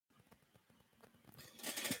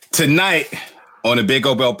Tonight on the Big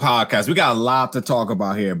O Bell podcast, we got a lot to talk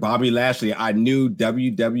about here. Bobby Lashley, our new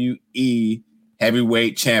WWE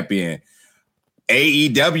heavyweight champion,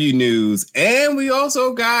 AEW news, and we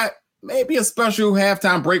also got maybe a special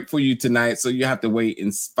halftime break for you tonight, so you have to wait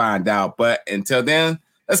and find out. But until then,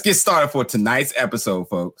 let's get started for tonight's episode,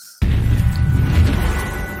 folks.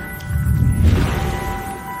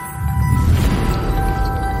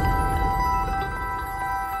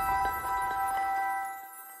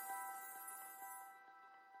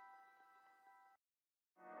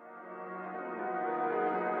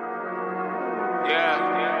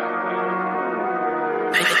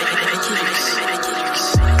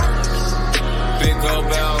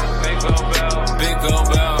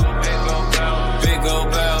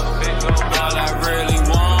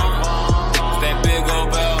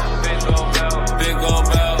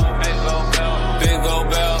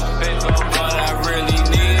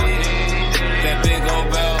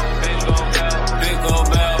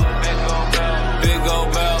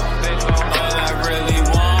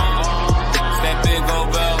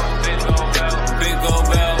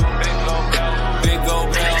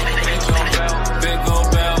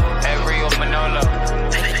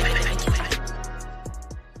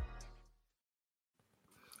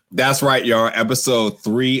 That's right, y'all. Episode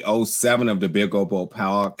 307 of the Big O Bell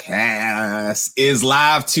podcast is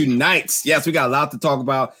live tonight. Yes, we got a lot to talk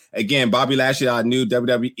about. Again, Bobby Lashley, our new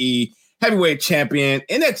WWE heavyweight champion,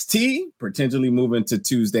 NXT, potentially moving to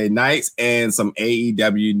Tuesday nights, and some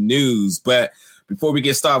AEW news. But before we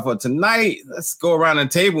get started for tonight, let's go around the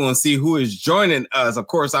table and see who is joining us. Of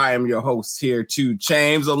course, I am your host here, 2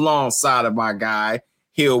 Chains, alongside of my guy,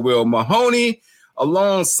 Hill Will Mahoney,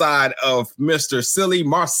 alongside of Mr. Silly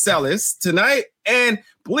Marcellus tonight. And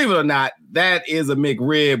believe it or not, that is a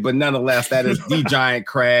McRib, but nonetheless, that is the Giant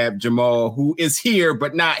Crab, Jamal, who is here,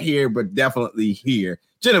 but not here, but definitely here.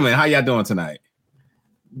 Gentlemen, how y'all doing tonight?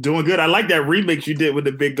 Doing good. I like that remix you did with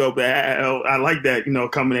the Big Go Bell. I like that,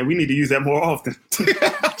 coming in. We need to use that more often.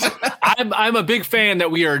 I'm a big fan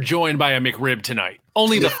that we are joined by a McRib tonight.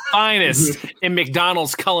 Only the finest in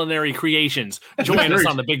McDonald's culinary creations join us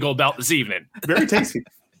on the Big Gold Belt this evening. Very tasty.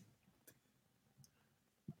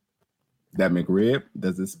 That McRib,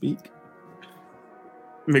 does it speak?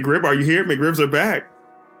 McRib, are you here? McRibs are back.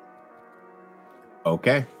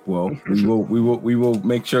 Okay, well, we will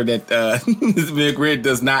make sure that McRib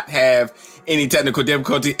does not have any technical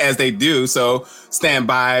difficulty as they do. So stand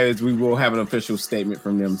by, as we will have an official statement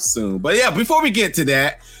from them soon. But yeah, before we get to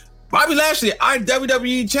that, Bobby Lashley, our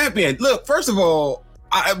WWE champion. Look, first of all,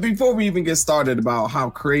 before we even get started about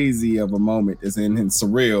how crazy of a moment is in and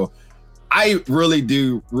surreal, I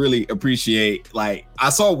really appreciate, I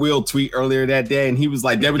saw Will tweet earlier that day and he was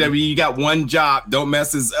like, WWE, you got one job, don't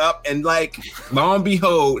mess this up. And lo and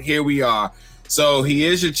behold, here we are. So he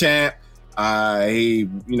is your champ. He,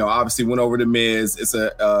 obviously went over the Miz. It's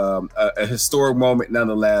a historic moment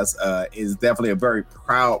nonetheless. It's definitely a very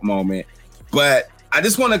proud moment. But I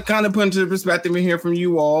just want to kind of put into perspective and hear from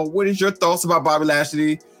you all. What is your thoughts about Bobby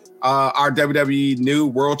Lashley, our WWE new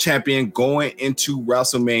world champion, going into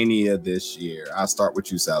WrestleMania this year? I'll start with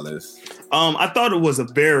you, Salas. I thought it was a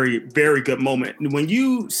very, very good moment. When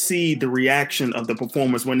you see the reaction of the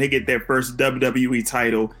performers when they get their first WWE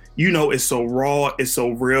title, it's so raw, it's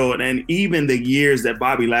so real. And even the years that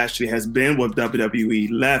Bobby Lashley has been with WWE,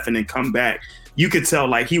 left and then come back, you could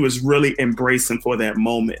tell he was really embracing for that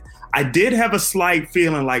moment. I did have a slight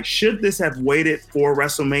feeling should this have waited for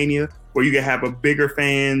WrestleMania, where you could have a bigger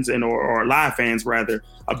fans or live fans rather,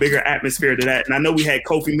 a bigger atmosphere to that. And I know we had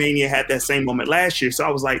Kofi Mania had that same moment last year. So I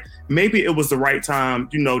was like, maybe it was the right time,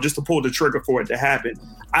 just to pull the trigger for it to happen.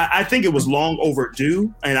 I think it was long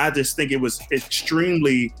overdue. And I just think it was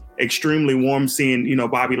extremely, extremely warm seeing,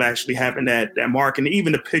 Bobby Lashley having that mark, and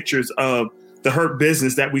even the pictures of the Hurt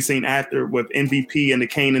Business that we seen after with MVP and the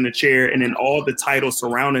cane in the chair, and then all the titles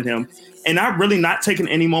surrounding him. And I'm really not taking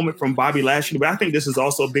any moment from Bobby Lashley, but I think this is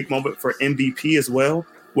also a big moment for MVP as well,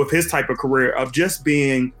 with his type of career of just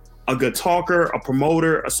being a good talker, a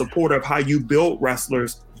promoter, a supporter of how you build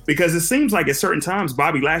wrestlers. Because it seems like at certain times,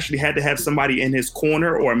 Bobby Lashley had to have somebody in his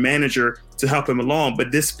corner or a manager to help him along.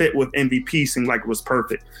 But this fit with MVP seemed like it was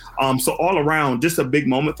perfect. So all around, just a big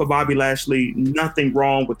moment for Bobby Lashley. Nothing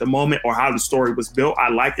wrong with the moment or how the story was built. I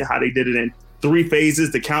liked it, how they did it in 3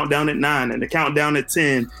 phases, the countdown at 9 and the countdown at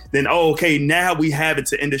 10. Then, now we have it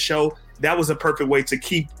to end the show. That was a perfect way to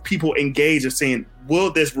keep people engaged and saying,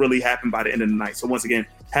 will this really happen by the end of the night? So once again,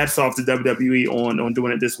 hats off to WWE on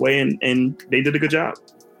doing it this way. And they did a good job.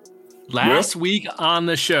 Last week on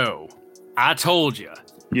the show, I told you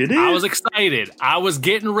You did. I was excited. I was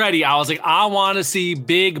getting ready. I was like, I want to see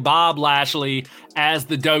Big Bob Lashley as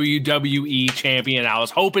the WWE champion. I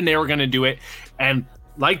was hoping they were going to do it. And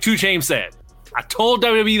like 2 Chainz said, I told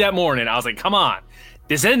WWE that morning, I was like, come on,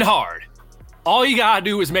 this isn't hard. All you got to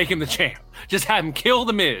do is make him the champ. Just have him kill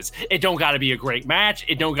The Miz. It don't got to be a great match.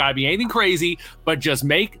 It don't got to be anything crazy, but just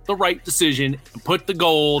make the right decision and put the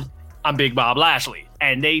gold on Big Bob Lashley.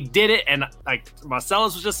 And they did it. And like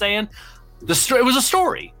Marcellus was just saying, it was a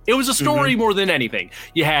story. It was a story more than anything.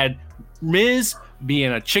 You had Miz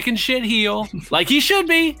being a chicken shit heel, like he should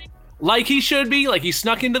be. Like he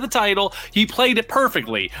snuck into the title. He played it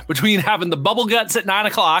perfectly between having the bubble guts at 9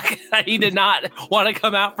 o'clock. He did not want to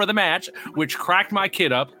come out for the match, which cracked my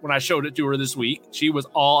kid up when I showed it to her this week. She was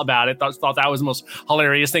all about it. Thought that was the most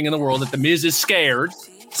hilarious thing in the world, that the Miz is scared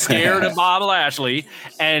of Bob Lashley,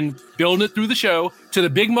 and building it through the show to the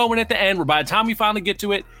big moment at the end where by the time we finally get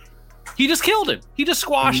to it, he just killed him. He just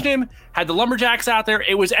squashed him, had the lumberjacks out there.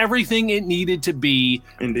 It was everything it needed to be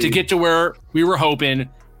to get to where we were hoping.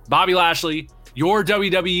 Bobby Lashley, your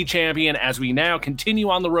WWE champion, as we now continue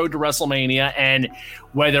on the road to WrestleMania. And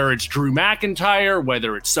whether it's Drew McIntyre,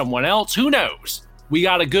 whether it's someone else, who knows? We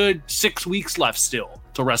got a good 6 weeks left still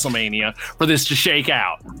to WrestleMania for this to shake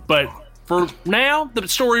out. But for now, the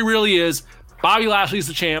story really is Bobby Lashley's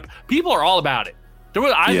the champ. People are all about it.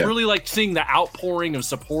 I really liked seeing the outpouring of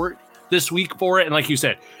support this week for it. And like you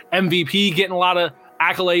said, MVP getting a lot of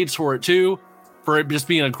accolades for it too, for it just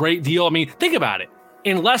being a great deal. I mean, think about it.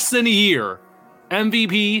 In less than a year,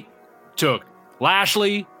 MVP took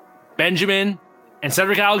Lashley, Benjamin, and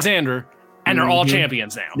Cedric Alexander, and they're all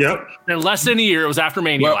champions now. Yep. In less than a year, it was after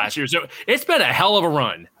Mania last year. So it's been a hell of a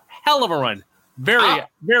run.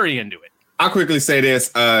 Very into it. I'll quickly say this.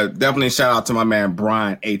 Definitely shout out to my man,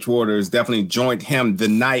 Brian H. Waters. Definitely joined him the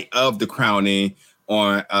night of the crowning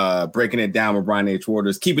on Breaking It Down with Brian H.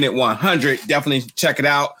 Waters. Keeping it 100. Definitely check it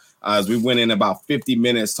out. As we went in about 50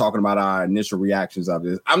 minutes talking about our initial reactions of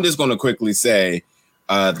this. I'm just going to quickly say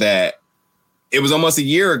that it was almost a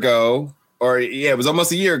year ago, it was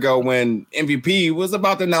almost a year ago when MVP was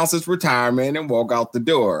about to announce his retirement and walk out the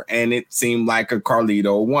door. And it seemed like a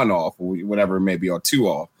Carlito one-off or whatever it may be, or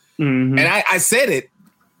two-off. And I said it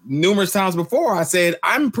numerous times before. I said,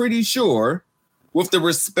 I'm pretty sure with the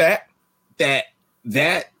respect that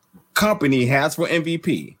company has for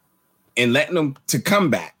MVP, and letting him to come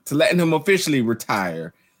back, to letting him officially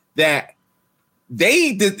retire, that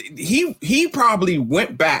he probably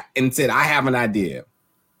went back and said, I have an idea,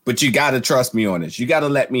 but you got to trust me on this. You got to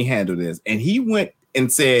let me handle this. And he went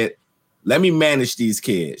and said, let me manage these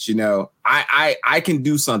kids. You know, I can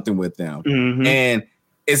do something with them. And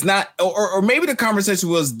it's not, or maybe the conversation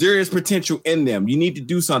was, there is potential in them. You need to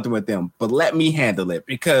do something with them, but let me handle it.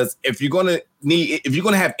 Because if you're going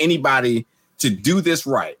to have anybody to do this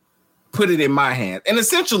right, put it in my hands. And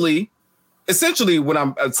essentially what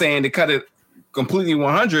I'm saying, to cut it completely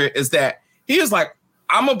 100, is that he was like,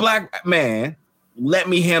 I'm a black man. Let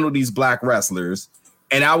me handle these black wrestlers,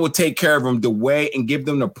 and I will take care of them the way and give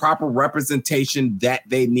them the proper representation that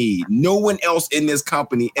they need. No one else in this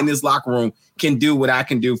company, in this locker room, can do what I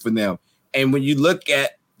can do for them. And when you look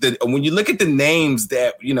at the names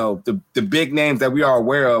that, you know, the big names that we are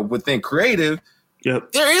aware of within creative,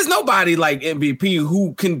 there is nobody like MVP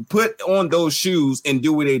who can put on those shoes and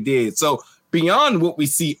do what they did. So beyond what we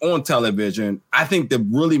see on television, I think the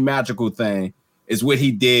really magical thing is what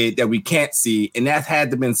he did that we can't see. And that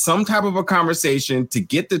had to been some type of a conversation to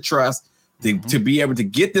get the trust, to be able to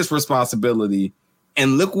get this responsibility.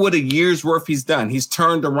 And look what a year's worth he's done. He's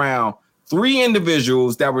turned around 3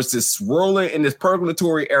 individuals that was just swirling in this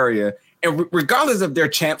purgatory area. And regardless if they're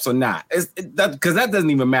champs or not, because that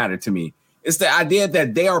doesn't even matter to me. It's the idea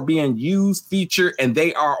that they are being used, featured, and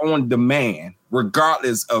they are on demand,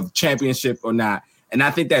 regardless of championship or not. And I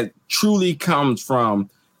think that truly comes from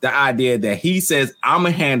the idea that he says, I'm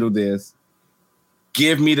going to handle this.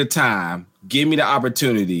 Give me the time. Give me the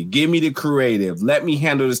opportunity. Give me the creative. Let me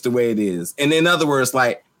handle this the way it is. And in other words,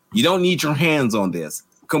 like, you don't need your hands on this.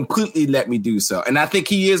 Completely let me do so. And I think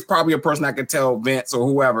he is probably a person I could tell Vince or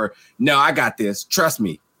whoever, no, I got this. Trust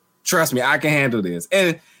me. I can handle this.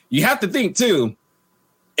 And you have to think, too,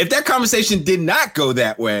 if that conversation did not go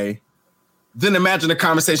that way, then imagine the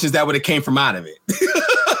conversations that would have came from out of it.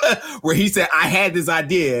 Where he said, I had this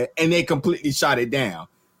idea, and they completely shot it down,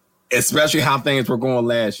 especially how things were going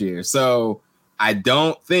last year. So I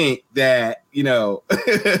don't think that, you know,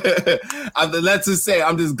 let's just say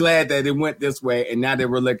I'm just glad that it went this way. And now that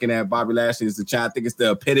we're looking at Bobby Lashley as the champ, I think it's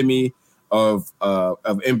the epitome of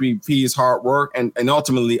MVP's hard work and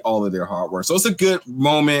ultimately all of their hard work. So it's a good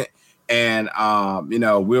moment. And, you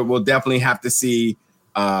know, we'll definitely have to see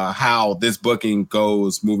how this booking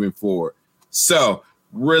goes moving forward. So,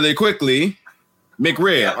 really quickly,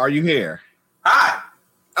 McRib, are you here? Hi.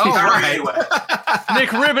 All right.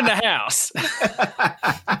 Nick Rib in the house.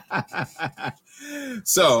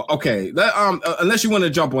 So, okay, unless you want to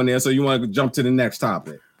jump on there, so you want to jump to the next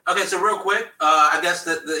topic. Okay, so real quick, I guess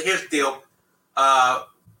here's the deal.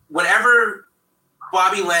 Whatever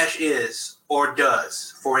Bobby Lash is or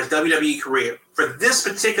does for his WWE career, for this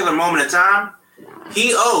particular moment in time,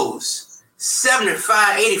 he owes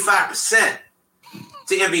 85%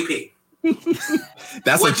 to MVP.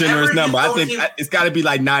 That's a generous number. I think it's got to be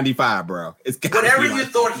like 95, bro. Whatever you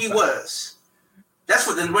thought he was, that's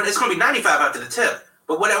what it's going to be 95 after the tip.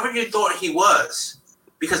 But whatever you thought he was,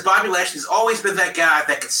 because Bobby Lashley's always been that guy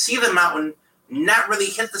that could see the mountain, not really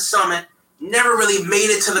hit the summit, never really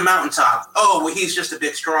made it to the mountaintop. Oh, well, he's just a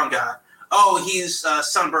big, strong guy. Oh, he's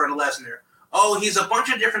Sunburn Lesnar. Oh, he's a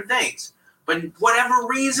bunch of different things. But whatever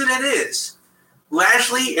reason it is,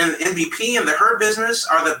 Lashley and MVP and the Hurt Business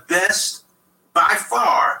are the best by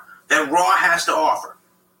far that Raw has to offer.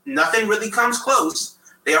 Nothing really comes close.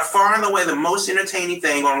 They are far and away the most entertaining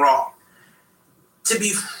thing on Raw. To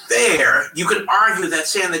be fair, you could argue that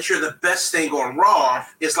saying that you're the best thing on Raw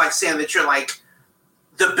is like saying that you're like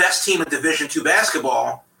the best team in Division II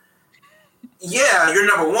basketball. Yeah, you're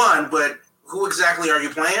number one, but who exactly are you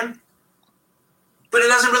playing? But it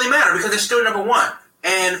doesn't really matter because they're still number one.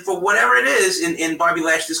 And for whatever it is in Bobby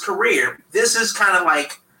Lashley's career, this is kind of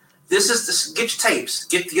like, get your tapes.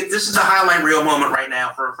 Get this is a highlight reel moment right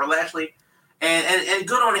now for Lashley. And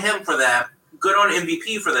good on him for that. Good on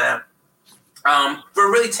MVP for that.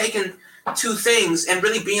 For really taking two things and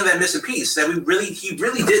really being that missing piece that he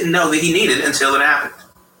really didn't know that he needed until it happened.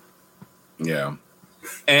 Yeah.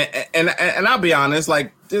 And I'll be honest,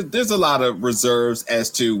 like there's a lot of reserves as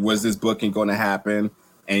to was this booking going to happen.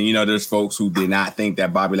 And, you know, there's folks who did not think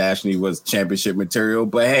that Bobby Lashley was championship material.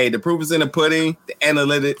 But, hey, the proof is in the pudding. The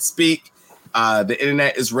analytics speak. The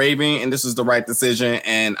internet is raving, and this is the right decision.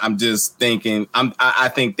 And I'm just thinking, I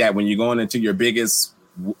think that when you're going into your biggest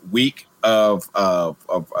week of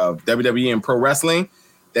WWE and pro wrestling,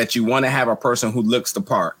 that you want to have a person who looks the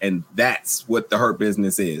part. And that's what the Hurt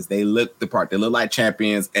Business is. They look the part. They look like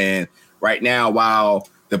champions. And right now, while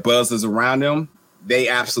the buzz is around them, they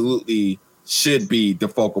absolutely should be the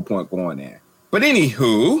focal point going there. But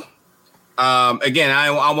anywho, again,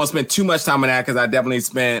 I won't spend too much time on that because I definitely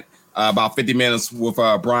spent about 50 minutes with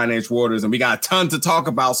Brian H. Waters, and we got a ton to talk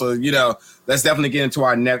about. So, you know, let's definitely get into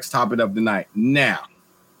our next topic of the night. Now,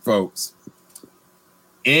 folks,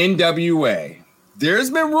 NWA, there's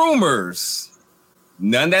been rumors,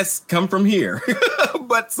 none that's come from here,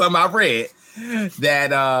 but some I've read,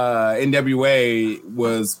 that NWA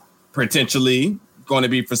was potentially going to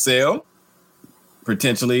be for sale.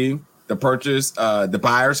 Potentially the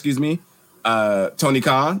buyer, Tony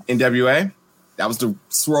Khan, NWA. That was the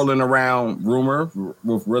swirling around rumor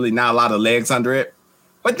with really not a lot of legs under it.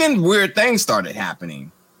 But then weird things started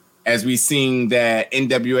happening as we seen that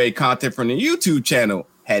NWA content from the YouTube channel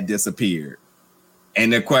had disappeared.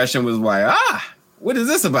 And the question was why, what is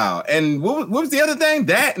this about? And what was the other thing?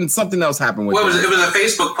 That and something else happened with it. It was a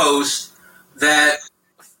Facebook post that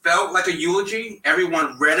felt like a eulogy.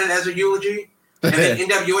 Everyone read it as a eulogy. And then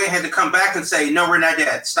NWA had to come back and say, no, we're not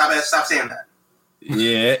dead. Stop saying that.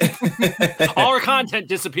 Yeah. All our content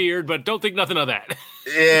disappeared, but don't think nothing of that.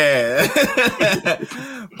 Yeah.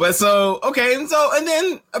 But and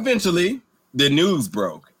then eventually the news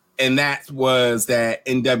broke. And that was that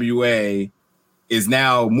NWA is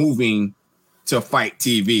now moving to Fight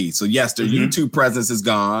TV. So yes, their YouTube presence is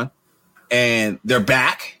gone and they're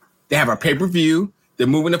back. They have a pay-per-view. They're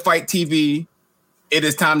moving to Fight TV. It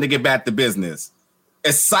is time to get back to business.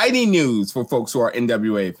 Exciting news for folks who are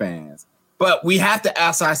NWA fans. But we have to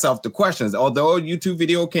ask ourselves the questions. Although a YouTube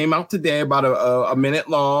video came out today about a minute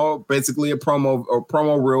long, basically a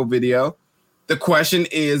promo reel video, the question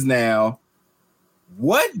is now,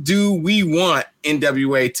 what do we want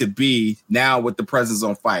NWA to be now with the presence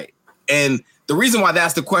on Fight? And the reason why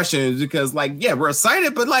that's the question is because, we're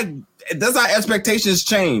excited, but does our expectations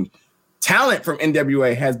change? Talent from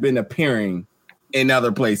NWA has been appearing in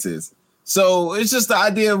other places. So it's just the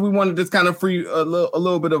idea we wanted this kind of a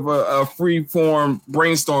little bit of a free form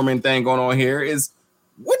brainstorming thing going on here is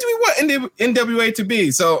what do we want NWA to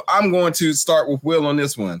be? So I'm going to start with Will on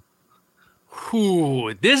this one.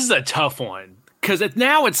 Ooh, this is a tough one because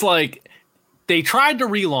now it's like they tried to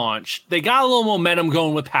relaunch. They got a little momentum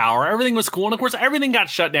going with Power. Everything was cool. And of course, everything got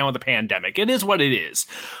shut down with the pandemic. It is what it is.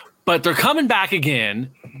 But they're coming back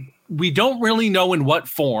again we don't really know in what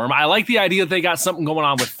form. I like the idea that they got something going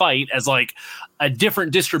on with Fight as like a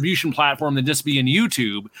different distribution platform than just being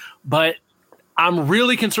YouTube. But I'm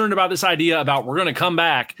really concerned about this idea about we're going to come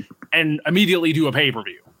back and immediately do a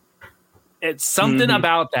pay-per-view. It's something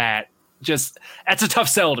about that. Just that's a tough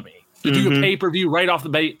sell to me to do a pay-per-view right off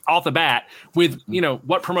the bat with, you know,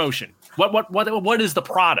 what promotion? What is the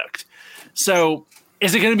product? So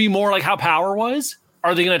is it going to be more like how Power was?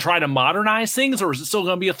 Are they going to try to modernize things, or is it still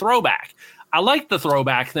going to be a throwback? I like the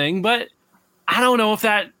throwback thing, but I don't know if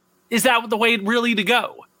that is the way really to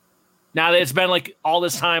go. Now that it's been like all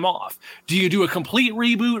this time off, do you do a complete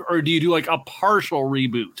reboot or do you do like a partial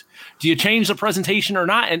reboot? Do you change the presentation or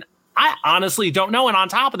not? And I honestly don't know. And on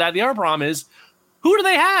top of that, the other problem is, who do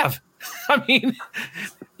they have? I mean,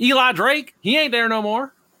 Eli Drake, he ain't there no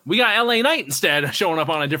more. We got LA Knight instead showing up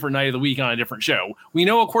on a different night of the week on a different show. We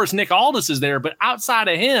know, of course, Nick Aldis is there, but outside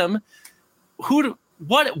of him,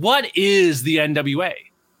 what is the NWA?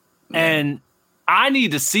 And I need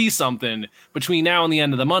to see something between now and the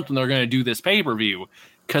end of the month when they're going to do this pay-per-view,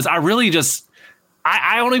 because I really just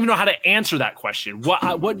I don't even know how to answer that question.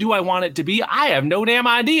 What do I want it to be? I have no damn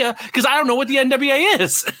idea because I don't know what the NWA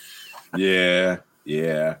is.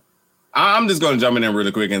 Yeah. I'm just going to jump in there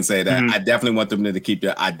really quick and say that I definitely want them to keep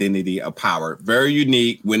their identity of Power. Very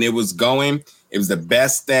unique. When it was going, it was the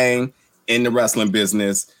best thing in the wrestling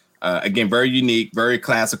business. Again, very unique, very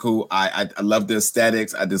classical. I love the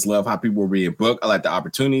aesthetics. I just love how people were being booked. I like the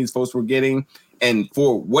opportunities folks were getting. And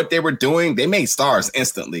for what they were doing, they made stars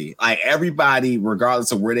instantly. Like everybody,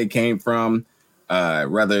 regardless of where they came from,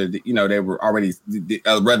 whether they were already,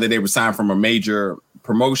 whether they were signed from a major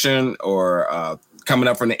promotion or coming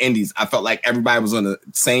up from the indies, I felt like everybody was on the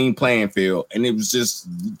same playing field, and it was just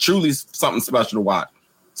truly something special to watch.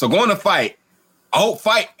 So going to Fight, I hope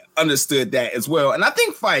Fight understood that as well. And I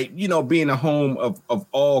think Fight, being a home of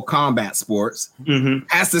all combat sports,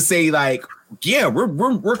 has to say like, yeah,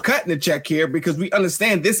 we're cutting the check here because we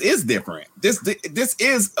understand this is different. This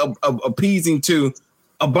is appeasing to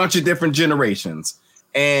a bunch of different generations.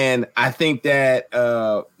 And I think that,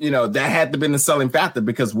 that had to have been the selling factor,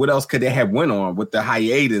 because what else could they have went on with the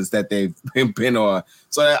hiatus that they've been on?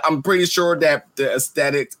 So I'm pretty sure that the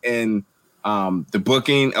aesthetics and the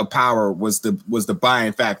booking of Power was the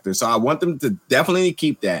buying factor. So I want them to definitely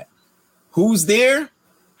keep that. Who's there?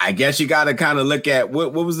 I guess you got to kind of look at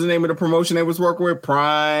what was the name of the promotion they was working with?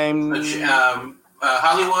 Prime,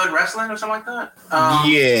 Hollywood Wrestling or something like that.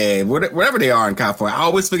 Yeah, whatever they are in California. I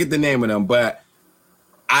always forget the name of them, but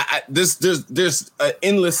there's an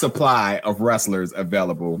endless supply of wrestlers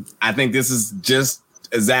available. I think this is just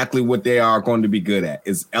exactly what they are going to be good at,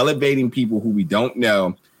 is elevating people who we don't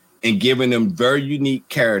know and giving them very unique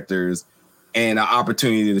characters and an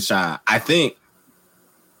opportunity to shine. I think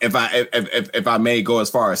if I may go as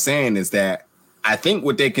far as saying is that I think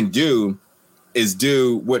what they can do is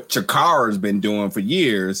do what Chikara's been doing for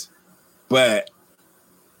years, but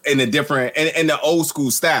in a different, in the old school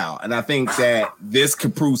style. And I think that this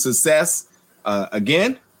could prove success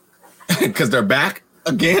again, because they're back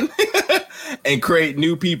again, and create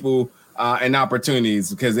new people and opportunities,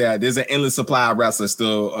 because there's an endless supply of wrestlers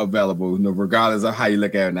still available, regardless of how you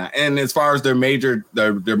look at it now. And as far as their major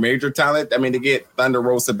talent, I mean, they get Thunder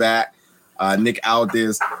Rosa back, Nick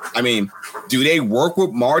Aldis. I mean, do they work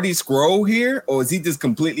with Marty Scurll here, or is he just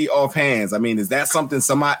completely off hands? I mean, is that something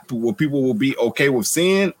people will be okay with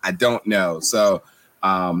seeing? I don't know. So,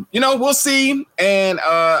 we'll see. And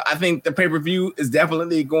I think the pay-per-view is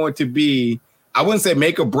definitely going to be, I wouldn't say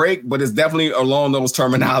make or break, but it's definitely along those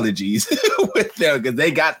terminologies with them, because they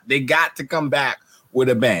got to come back with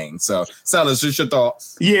a bang. So, Sellers, just your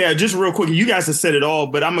thoughts. Yeah, just real quick. You guys have said it all,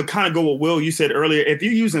 but I'm going to kind of go with Will. You said earlier, if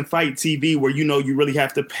you're using Fight TV, where you really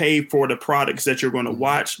have to pay for the products that you're going to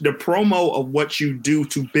watch, the promo of what you do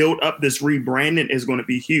to build up this rebranding is going to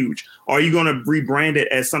be huge. Are you going to rebrand it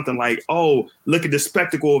as something like, oh, look at the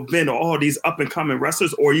spectacle event or all these up-and-coming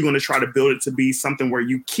wrestlers, or are you going to try to build it to be something where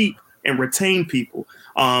you keep and retain people?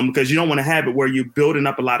 Because you don't want to have it where you're building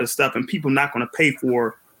up a lot of stuff and people not going to pay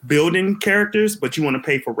for building characters, but you want to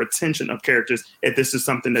pay for retention of characters if this is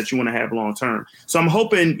something that you want to have long term. So I'm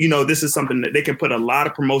hoping, this is something that they can put a lot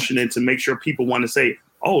of promotion in to make sure people want to say,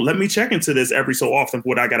 oh, let me check into this every so often for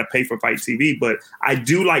what I got to pay for Fight TV. But I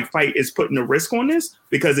do like Fight is putting a risk on this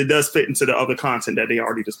because it does fit into the other content that they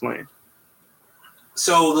already displaying.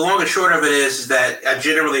 So the long and short of it is that I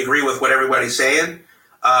generally agree with what everybody's saying.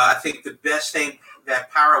 I think the best thing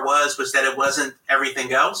that Power was that it wasn't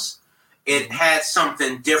everything else. It had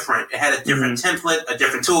something different. It had a different template, a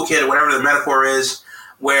different toolkit, or whatever the metaphor is.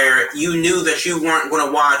 where you knew that you weren't going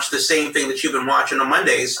to watch the same thing that you've been watching on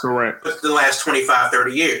Mondays for the last 25,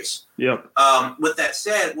 30 years. Yep. With that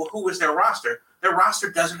said, well, who was their roster? Their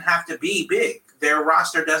roster doesn't have to be big. Their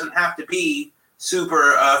roster doesn't have to be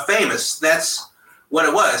super famous. That's what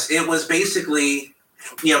it was. It was basically,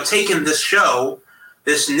 taking this show,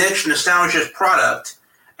 this niche nostalgia product,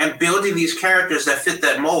 and building these characters that fit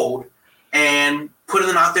that mold and putting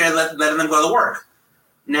them out there and letting them go to work.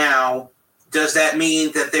 Now, does that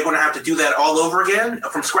mean that they're going to have to do that all over again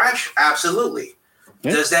from scratch? Absolutely.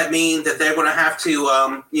 Yeah. Does that mean that they're going to have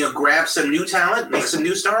to, grab some new talent, make some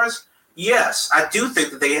new stars? Yes, I do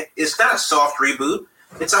think that it's not a soft reboot.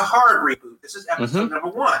 It's a hard reboot. This is episode number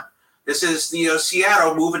 1. This is,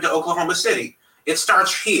 Seattle moving to Oklahoma City. It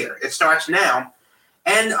starts here. It starts now.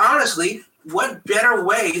 And honestly, what better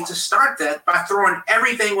way to start that by throwing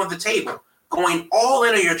everything on the table, going all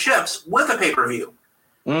in on your chips with a pay-per-view?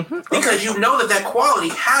 Mm-hmm. Because you know that quality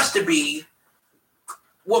has to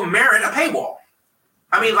will merit a paywall.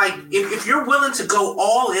 I mean, like, if you're willing to go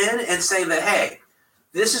all in and say that, hey,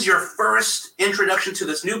 this is your first introduction to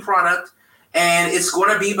this new product and it's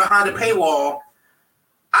going to be behind a paywall,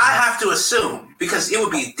 I have to assume, because it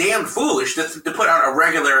would be damn foolish to put out a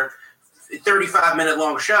regular 35-minute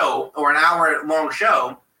long show or an hour-long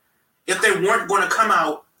show if they weren't going to come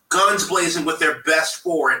out guns blazing with their best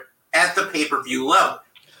for it at the pay-per-view level.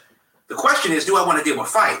 The question is, do I want to deal with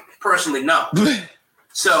Fight? Personally, no.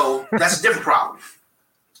 So that's a different problem.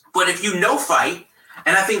 But if you know Fight,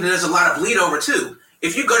 and I think that there's a lot of bleed over too.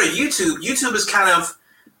 If you go to YouTube, YouTube is kind of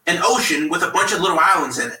an ocean with a bunch of little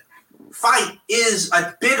islands in it. Fight is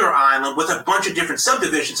a bigger island with a bunch of different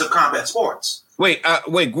subdivisions of combat sports. Wait,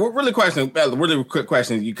 really quick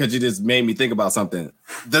question, because you just made me think about something.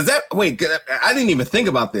 I didn't even think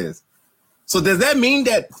about this. So does that mean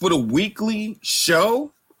that for the weekly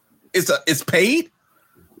show, it's paid?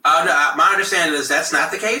 No, my understanding is that's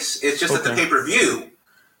not the case. It's just that the pay-per-view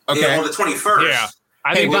on the 21st. Yeah,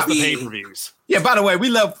 I think it's the pay-per-views. Yeah, by the way, we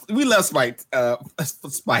love Spite.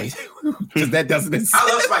 Spite. Because that doesn't exist. I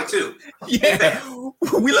love Spite too. Yeah.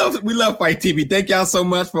 We love Fight TV. Thank y'all so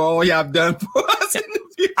much for all y'all have done for us in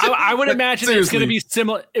the future. I would imagine it's going to be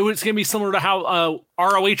similar. It's going to be similar to how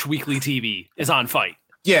ROH Weekly TV is on Fight.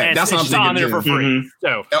 Yeah, and that's what I'm thinking. On there for free.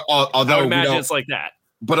 So although I would imagine it's like that.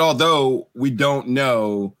 But although we don't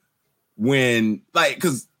know when,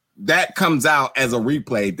 because that comes out as a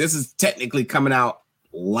replay, this is technically coming out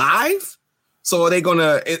live. So are they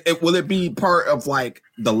gonna? Will it be part of like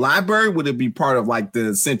the library? Would it be part of like the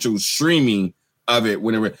essential streaming of it?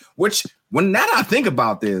 When now that I think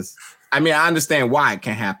about this, I mean, I understand why it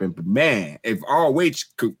can happen, but man, if ROH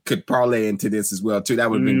could parlay into this as well too,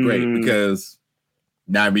 that would have been great, because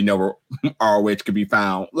now we know where ROH could be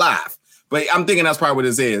found live. But I'm thinking that's probably what it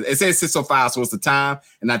is. It says 6:05, so it's the time,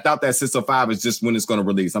 and I thought that 6:05 is just when it's going to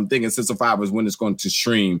release. I'm thinking 6:05 is when it's going to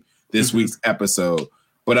stream this week's episode.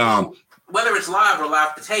 But whether it's live or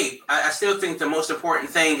live to tape, I still think the most important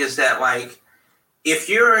thing is that, like, if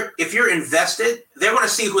you're invested, they're going to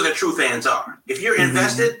see who the true fans are. If you're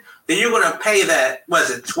invested, then you're going to pay that,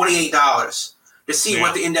 $28 to see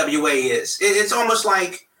what the NWA is. It's almost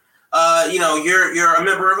like, you're a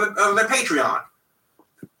member of their Patreon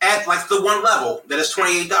at like the one level that is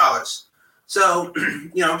 $28. So,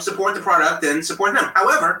 support the product and support them.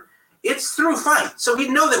 However, it's through Fight. So we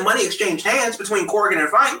know that money exchanged hands between Corgan and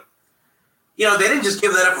Fight. They didn't just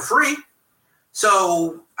give that up for free.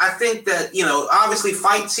 So I think that, obviously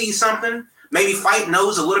Fight sees something. Maybe Fight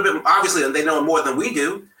knows a little bit. Obviously, they know more than we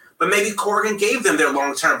do. But maybe Corgan gave them their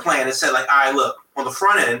long-term plan and said, like, all right, look, on the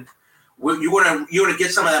front end, you're going to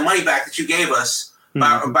get some of that money back that you gave us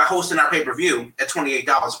by hosting our pay-per-view at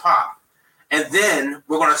 $28 pop. And then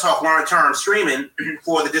we're going to talk long-term streaming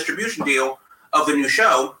for the distribution deal of the new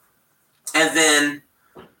show. And then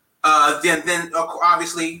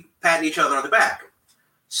obviously patting each other on the back.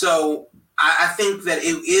 So I think that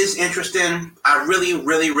it is interesting. I really,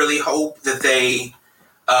 really, really hope that they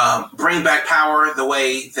bring back Power the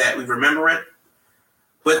way that we remember it.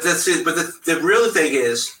 But that's it. But the real thing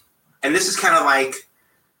is, and this is kind of like,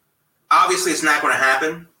 obviously it's not going to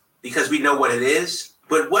happen because we know what it is.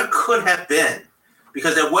 But what could have been?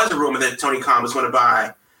 Because there was a rumor that Tony Khan was going to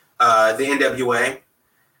buy the NWA.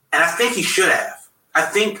 And I think he should have. I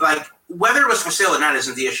think, like, whether it was for sale or not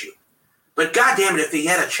isn't the issue. But goddamn it, if he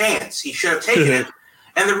had a chance, he should have taken it.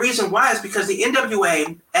 And the reason why is because the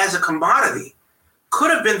NWA, as a commodity,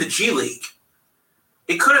 could have been the G League.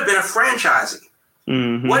 It could have been a franchising.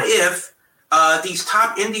 Mm-hmm. What if these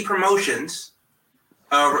top indie promotions,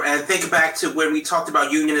 and think back to when we talked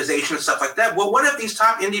about unionization and stuff like that, well, what if these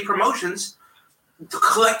top indie promotions, the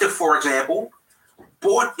Collective, for example,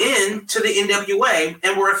 bought into the NWA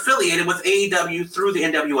and were affiliated with AEW through the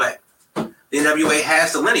NWA. The NWA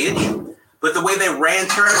has the lineage, but the way they ran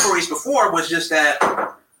territories before was just that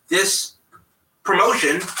this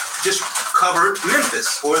promotion just covered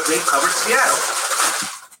Memphis, or they covered Seattle.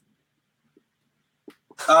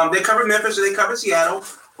 They covered Memphis, or they covered Seattle,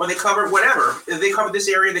 or they covered whatever. If they covered this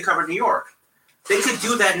area, they covered New York. They could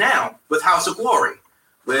do that now with House of Glory,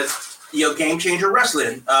 with Game Changer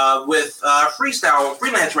Wrestling, with freestyle,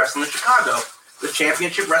 freelance wrestling in Chicago, with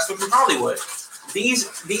Championship Wrestling from Hollywood. These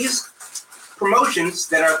promotions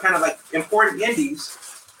that are kind of like important indies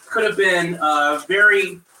could have been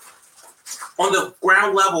very on the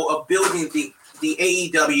ground level of building the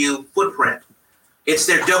AEW footprint. It's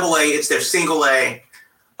their double A, it's their single A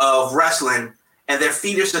of wrestling, and their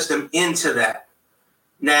feeder system into that.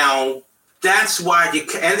 Now, that's why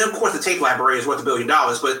and then of course the tape library is worth $1 billion,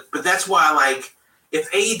 but that's why, like,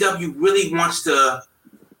 if AEW really wants to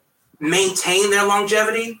maintain their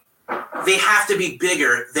longevity, they have to be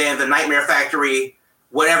bigger than the Nightmare Factory,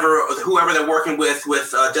 whoever they're working with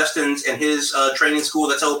Dustin's and his training school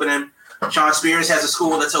that's opening. Sean Spears has a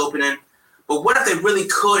school that's opening. But what if they really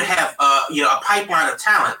could have a pipeline of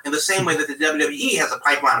talent in the same way that the WWE has a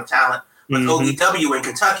pipeline of talent with OVW in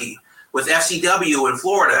Kentucky, with FCW in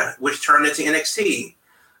Florida, which turned into NXT,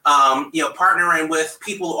 partnering with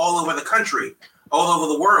people all over the country, all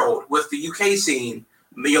over the world, with the UK scene,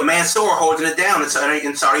 Mansoor holding it down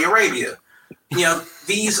in Saudi Arabia.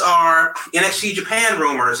 These are NXT Japan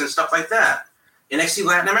rumors and stuff like that. NXT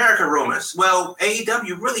Latin America rumors. Well,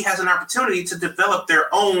 AEW really has an opportunity to develop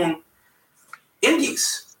their own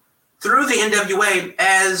indies through the NWA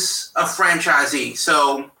as a franchisee.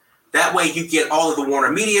 So that way you get all of the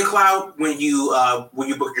Warner Media clout when you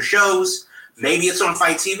book your shows. Maybe it's on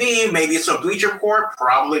Fight TV, maybe it's on Bleacher Report,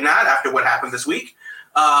 probably not after what happened this week.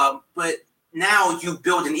 But now you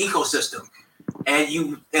build an ecosystem, and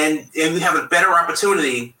you have a better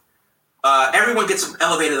opportunity. Everyone gets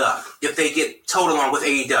elevated up if they get towed along with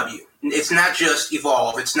AEW. It's not just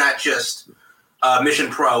Evolve. It's not just Mission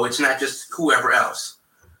Pro. It's not just whoever else.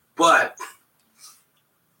 But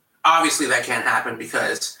obviously that can't happen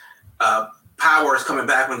because Power is coming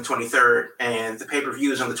back on the 23rd and the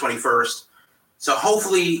pay-per-view is on the 21st. So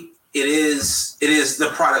hopefully it is the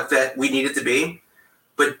product that we need it to be.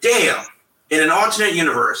 But damn, in an alternate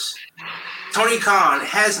universe, Tony Khan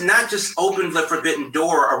has not just opened the forbidden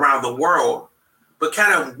door around the world, but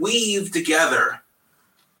kind of weaved together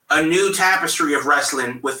a new tapestry of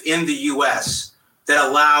wrestling within the U.S. that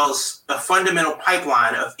allows a fundamental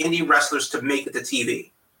pipeline of indie wrestlers to make it to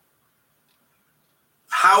TV.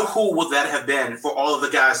 How cool would that have been for all of the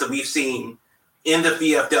guys that we've seen in the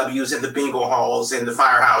VFWs and the bingo halls and the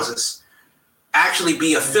firehouses actually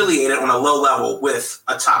be affiliated on a low level with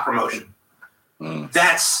a top promotion?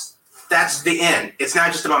 That's the end. It's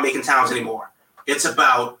not just about making towns anymore. It's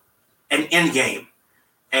about an end game.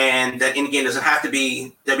 And that end game doesn't have to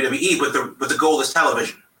be WWE, but the goal is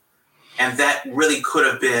television. And that really could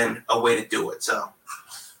have been a way to do it. So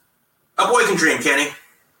a boy can dream, Kenny.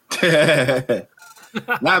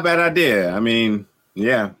 Not a bad idea. I mean,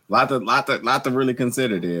 yeah, lot to really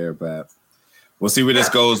consider there, but we'll see where this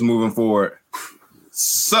goes moving forward.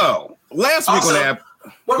 So last week on that.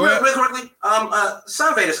 Really quickly,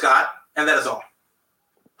 son Veda Scott, and that is all.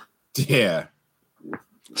 Yeah.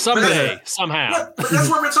 Someday, somehow. Yeah, but that's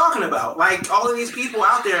what we're talking about. Like, all of these people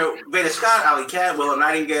out there, Veda Scott, Ali Cat, Willow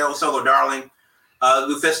Nightingale, Solo Darling,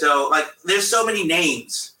 Lufisto, like, there's so many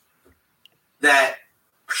names that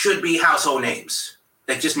should be household names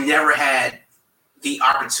that just never had the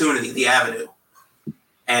opportunity, the avenue.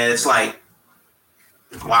 And it's like,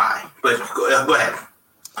 why? But go ahead.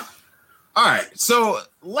 All right. So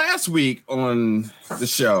last week on the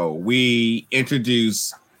show, we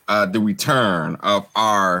introduced the return of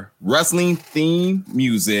our wrestling theme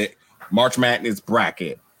music March Madness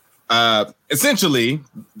bracket. Essentially,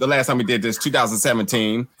 the last time we did this,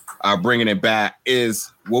 2017, bringing it back,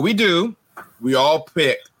 is what we do. We all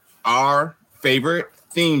pick our favorite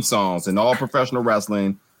theme songs in all professional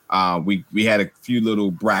wrestling. We had a few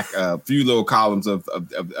little columns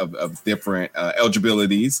of different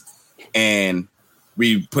eligibilities. And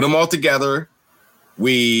we put them all together.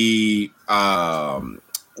 We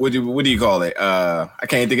what do you call it? I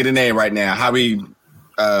can't think of the name right now. How we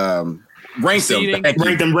rank them? Seeding.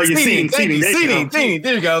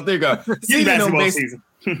 There you go.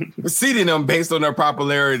 Seeding them based on their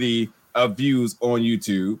popularity of views on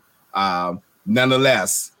YouTube.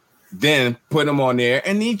 Nonetheless, then put them on there.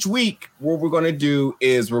 And each week, what we're going to do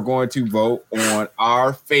is we're going to vote on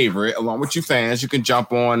our favorite, along with you fans. You can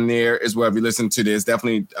jump on there as well if you listen to this.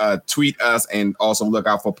 Definitely tweet us and also look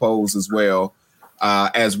out for polls as well,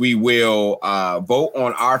 as we will vote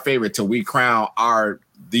on our favorite till we crown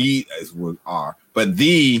the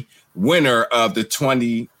winner of the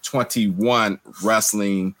 2021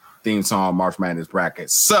 wrestling theme song March Madness bracket.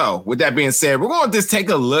 So with that being said, we're going to just take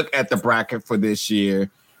a look at the bracket for this year.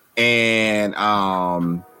 And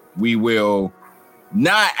we will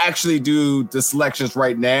not actually do the selections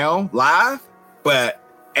right now live, but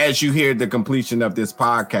as you hear the completion of this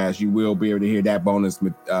podcast, you will be able to hear that bonus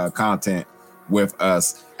content with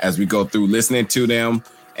us as we go through listening to them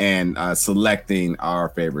and selecting our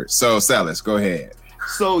favorites. So, Celis, go ahead.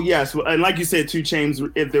 So yes, and like you said, 2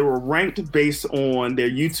 Chainz, if they were ranked based on their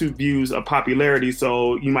YouTube views of popularity,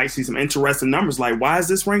 so you might see some interesting numbers like, why is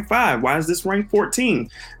this ranked 5? Why is this ranked 14?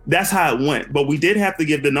 That's how it went. But we did have to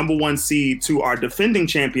give the number 1 seed to our defending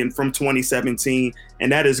champion from 2017,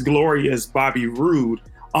 and that is Glorious Bobby Roode.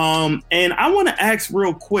 And I want to ask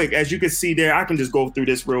real quick, as you can see there, I can just go through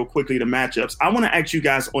this real quickly, the matchups. I want to ask you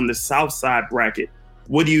guys on the South Side bracket,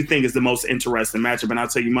 what do you think is the most interesting matchup? And I'll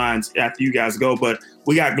tell you mine after you guys go. But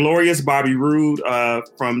we got Glorious Bobby Roode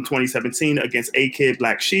from 2017 against A-Kid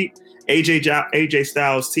Black Sheep, AJ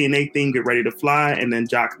Styles TNA theme Get Ready to Fly, and then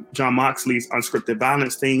Jon Moxley's Unscripted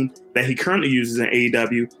Violence theme that he currently uses in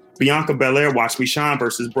AEW. Bianca Belair, Watch Me Shine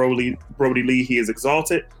versus Brody Lee, He Is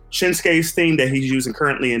Exalted. Shinsuke's theme that he's using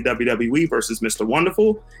currently in WWE versus Mr.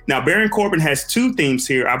 Wonderful. Now, Baron Corbin has 2 themes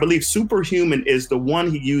here. I believe Superhuman is the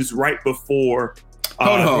one he used right before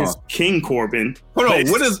his King Corbin. Hold on.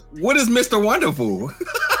 What is Mr. Wonderful?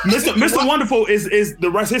 Mr. Wonderful is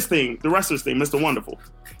his theme, the wrestler's theme, Mr. Wonderful.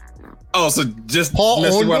 Oh, so just Paul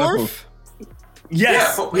Mr. Orndorff? Wonderful.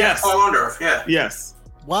 Yes. Yes. Paul Orndorff, yeah. Yes.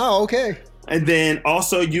 Wow, okay. And then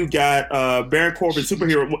also you got Baron Corbin,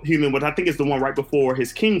 Superhuman, what I think is the one right before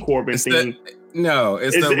his King Corbin theme.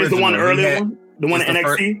 It's the one earlier one? The one in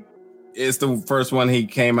NXT? It's the first one he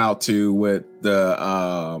came out to with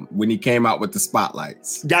the when he came out with the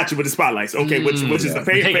spotlights. Got you, with the spotlights. Okay, which is a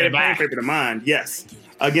favorite of mine. Yes.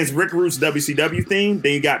 Against Rick Rude's WCW theme.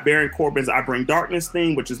 Then you got Baron Corbin's I Bring Darkness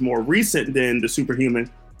theme, which is more recent than the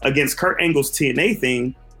Superhuman. Against Kurt Angle's TNA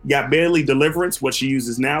theme. You got Bayley Deliverance, what she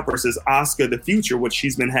uses now, versus Asuka the Future, which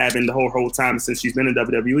she's been having the whole time since she's been in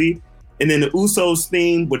WWE. And then the Usos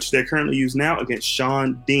theme, which they're currently using now, against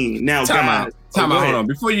Sean Dean. Now, Time out. Hold on.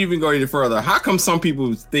 Before you even go any further, how come some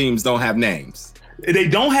people's themes don't have names? They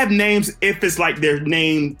don't have names if it's like their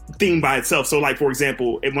name theme by itself. So, like, for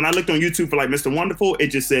example, when I looked on YouTube for like Mr. Wonderful, it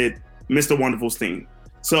just said Mr. Wonderful's theme.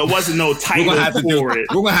 So it wasn't no title for it.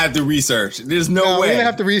 We're going to have to research. There's no way. We're going to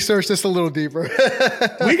have to research this a little deeper. We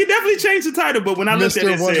can definitely change the title, but when I looked at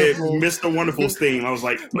it, it said Mr. Wonderful's theme. I was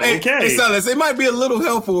like, okay. Hey, Silas, it might be a little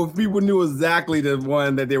helpful if people knew exactly the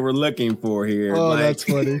one that they were looking for here. Oh, that's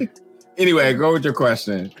funny. Anyway, go with your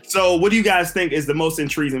question. So what do you guys think is the most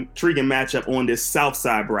intriguing matchup on this South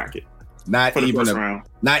Side bracket? Not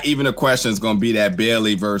even a question is going to be that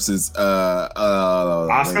Bayley versus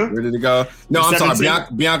Asuka. Where did it go? No, I'm sorry,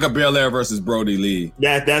 Bianca Belair versus Brody Lee.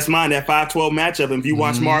 That's mine. That 5-12 matchup. And if you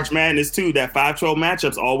watch March Madness too, that 5-12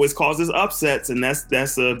 matchups always causes upsets, and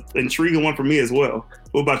that's a intriguing one for me as well.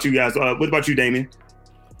 What about you guys? What about you, Damien?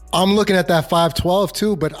 I'm looking at that 5-12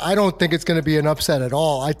 too, but I don't think it's going to be an upset at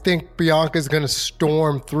all. I think Bianca's going to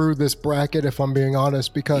storm through this bracket, if I'm being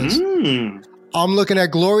honest, because I'm looking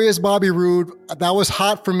at Glorious Bobby Roode. That was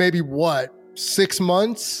hot for maybe 6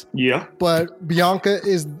 months? Yeah. But Bianca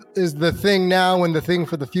is the thing now and the thing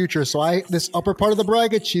for the future. So this upper part of the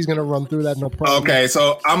bracket, she's going to run through that no problem. Okay,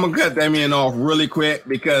 so I'm going to cut Damien off really quick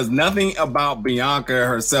because nothing about Bianca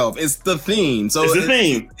herself. It's the theme. So it's the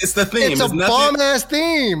theme. It's the theme. It's a bomb-ass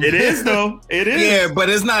theme. It is, though. It is. Yeah, but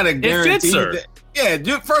it's not a guarantee. It fits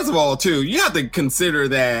her. First of all, too, you have to consider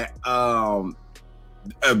that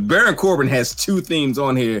Baron Corbin has 2 themes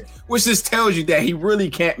on here, which just tells you that he really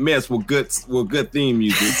can't mess with good theme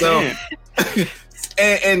music. So,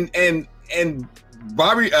 and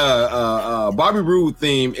Bobby Roode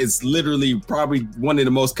theme is literally probably one of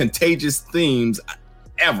the most contagious themes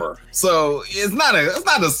ever. So it's not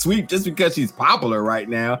a sweep just because she's popular right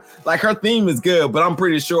now. Like, her theme is good, but I'm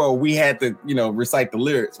pretty sure we had to recite the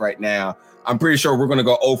lyrics right now. I'm pretty sure we're gonna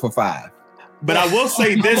go 0 for 5. But I will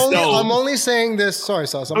say this, though. I'm only saying this. Sorry,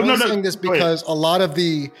 Sauce. I'm only saying this because a lot of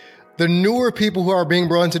the newer people who are being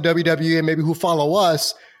brought into WWE and maybe who follow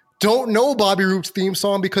us don't know Bobby Roode's theme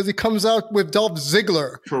song because he comes out with Dolph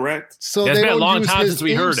Ziggler. Correct. So it's they been a don't long use time his since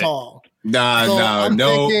we theme heard song.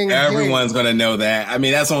 No. Everyone's gonna know that. I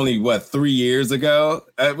mean, that's only what 3 years ago.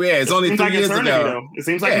 It's only 3 years ago. Though. It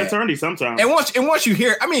seems like an eternity sometimes. And once you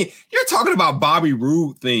hear, I mean, you're talking about Bobby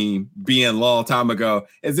Roode theme being a long time ago,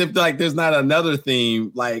 as if like there's not another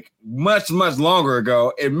theme like much longer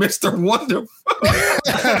ago. And Mr. Wonderful.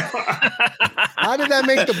 How did that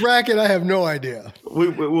make the bracket? I have no idea.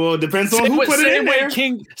 Well, it depends on who put it in there.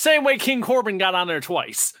 Same way King Corbin got on there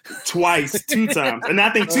twice. 2 times. And I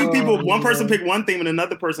think two people, one person picked one theme and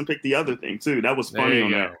another person picked the other thing too. That was funny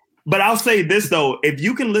on that. But I'll say this though, if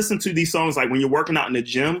you can listen to these songs like when you're working out in the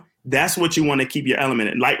gym, that's what you want to keep your element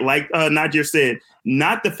in. Like Nadir said,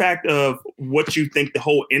 not the fact of what you think the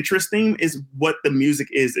whole interest theme is, what the music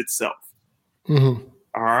is itself. Mm-hmm.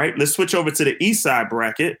 All right, let's switch over to the East Side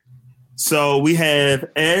bracket. So we have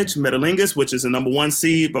Edge Metalingus, which is a number 1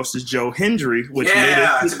 seed, versus Joe Hendry, which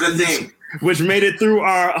it's a good thing. Which made it through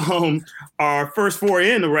our first 4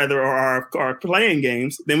 in, or rather, our playing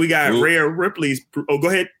games. Then we got Rhea Ripley's. Oh, go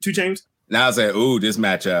ahead, 2 Chainz. Now I say, this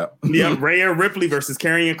matchup. Yeah, Rhea Ripley versus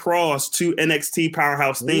Karrion Kross, 2 NXT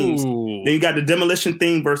powerhouse themes. Then you got the Demolition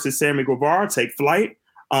theme versus Sammy Guevara, Take Flight.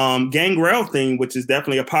 Gangrel theme, which is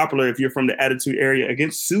definitely a popular if you're from the Attitude area,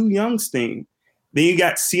 against Su Young's theme. Then you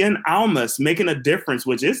got Cien Almas, Making a Difference,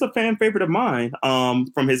 which is a fan favorite of mine,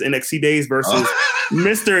 from his NXT days versus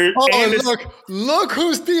Mr. Anderson. Look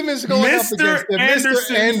whose theme is going up against him.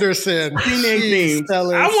 Mr. Anderson. Theme.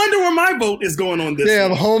 I wonder where my vote is going on this.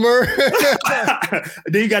 Damn, Homer.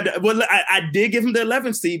 Then you got I did give him the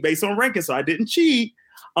 11th seed based on ranking, so I didn't cheat.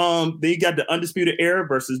 Then you got the Undisputed Era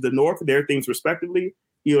versus the North, their themes respectively.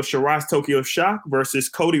 Io Shirai's Tokyo Shock versus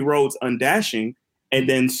Cody Rhodes' Undashing. And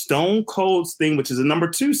then Stone Cold's thing, which is a number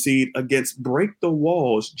 2 seed, against Break the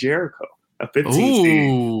Walls, Jericho, a 15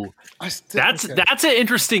 seed. That's an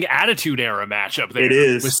interesting Attitude Era matchup there. It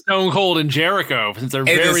is. With Stone Cold and Jericho, since they're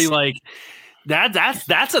that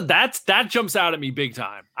jumps out at me big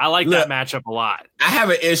time. I like that matchup a lot. I have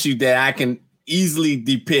an issue that I can easily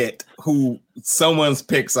depict who someone's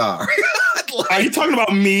picks are. Are you talking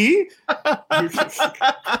about me?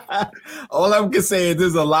 All I can say is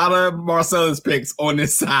there's a lot of Marcellus picks on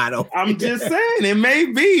this side. I'm just saying it may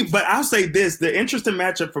be, but I'll say this: the interesting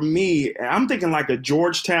matchup for me, I'm thinking like a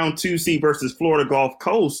Georgetown 2 seed versus Florida Gulf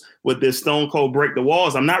Coast with this Stone Cold Break the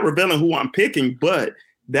Walls. I'm not revealing who I'm picking, but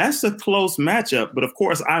that's a close matchup. But of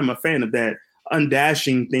course, I'm a fan of that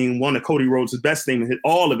Undashing thing, one of Cody Rhodes' best thing in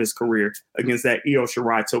all of his career, against that Io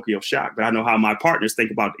Shirai Tokyo Shock. But I know how my partners think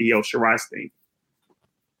about the Io Shirai's thing.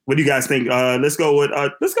 What do you guys think? Let's go with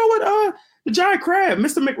the Giant Crab,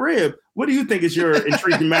 Mr. McRib. What do you think is your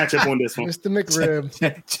intriguing matchup on this one? Mr.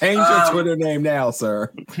 McRib. Change your Twitter name now, sir.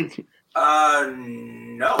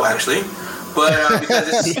 No, actually, but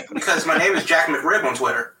because my name is Jack McRib on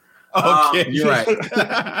Twitter. Okay, you're right.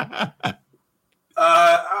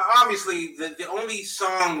 Obviously, the only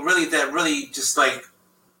song really just like,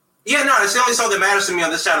 it's the only song that matters to me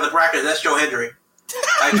on this side of the bracket. That's Joe Hendry.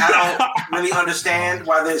 Like, I don't really understand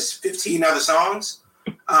why there's 15 other songs.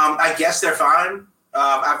 I guess they're fine.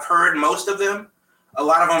 I've heard most of them. A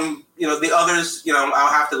lot of them, the others,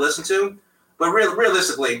 I'll have to listen to. But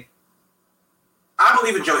realistically, I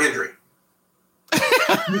believe in Joe Hendry.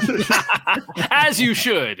 As you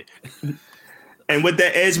should. And with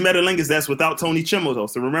that Edge Metalingus, that's without Tony Chimmel, though.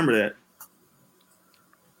 So remember that.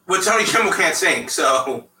 Well, Tony Chimmel can't sing,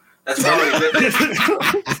 so that's probably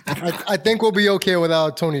I think we'll be okay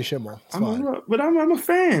without Tony Chimmel. I'm a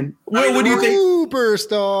fan. What do you think?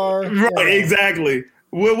 Superstar. Right, exactly.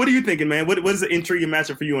 What are you thinking, man? What is the intriguing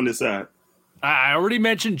matchup for you on this side? I already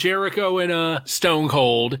mentioned Jericho and Stone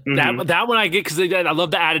Cold. Mm-hmm. That one I get because I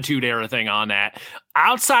love the Attitude Era thing on that.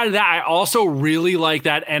 Outside of that, I also really like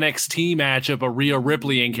that NXT matchup of Rhea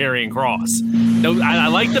Ripley and Karrion Kross. I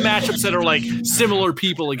like the matchups that are like similar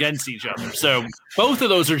people against each other. So both of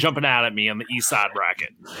those are jumping out at me on the East Side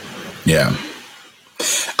bracket. Yeah.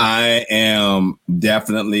 I am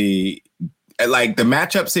definitely like the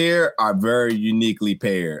matchups here are very uniquely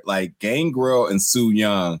paired. Like Gangrel and Su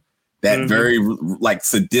Yung. That very like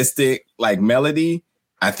sadistic like melody,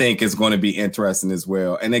 I think is going to be interesting as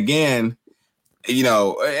well. And again,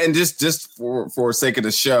 and just for sake of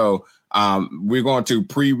the show, we're going to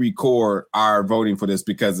pre-record our voting for this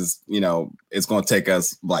because it's going to take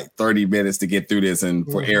us like 30 minutes to get through this, and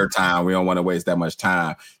for airtime, we don't want to waste that much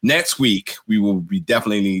time. Next week, we will be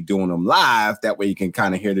definitely doing them live. That way, you can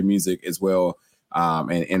kind of hear the music as well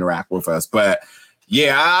and interact with us. But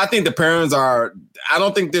Yeah, I think the pairings are. I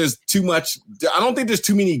don't think there's too much. I don't think there's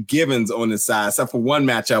too many givens on this side, except for one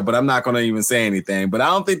matchup. But I'm not going to even say anything. But I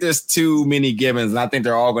don't think there's too many givens, and I think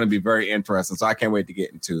they're all going to be very interesting. So I can't wait to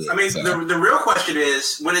get into it. I mean, the real question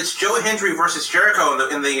is when it's Joe Hendry versus Jericho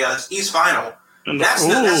in the East Final. That's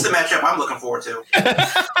the matchup I'm looking forward to.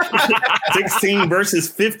 16 versus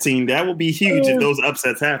 15. That will be huge if those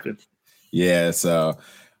upsets happen. Yeah, so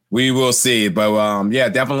we will see. But yeah,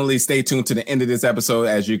 definitely stay tuned to the end of this episode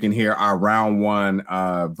as you can hear our round one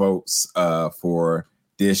votes for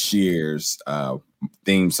this year's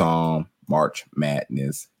theme song March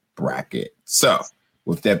Madness bracket. So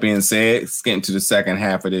with that being said, let's get into the second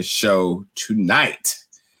half of this show tonight.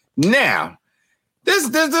 Now, there's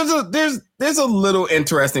a little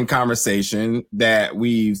interesting conversation that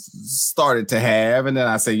we've started to have, and then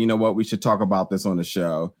I say, you know what, we should talk about this on the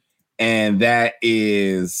show, and that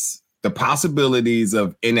is the possibilities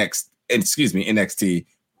of NXT,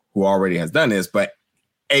 who already has done this, but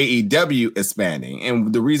AEW expanding.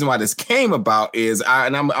 And the reason why this came about is,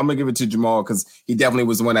 I'm gonna give it to Jamal because he definitely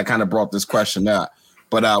was the one that kind of brought this question up.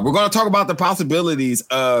 But we're going to talk about the possibilities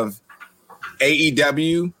of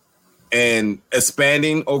AEW and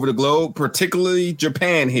expanding over the globe, particularly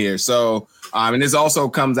Japan here. So, and this also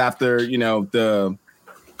comes after, the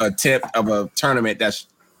attempt of a tournament that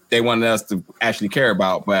they wanted us to actually care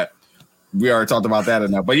about, but we already talked about that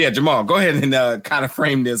enough. But yeah, Jamal, go ahead and kind of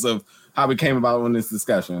frame this of how we came about on this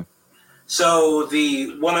discussion. So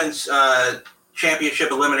the Women's Championship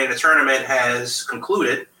Eliminator Tournament has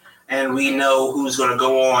concluded, and we know who's going to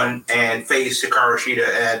go on and face Hikaru Shida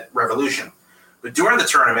at Revolution. But during the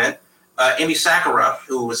tournament, Emi Sakura,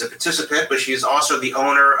 who was a participant, but she's also the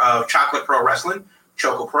owner of Chocolate Pro Wrestling,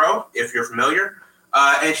 Choco Pro, if you're familiar.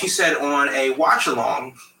 And she said on a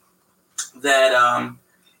watch-along that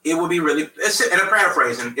it would be really, and I'm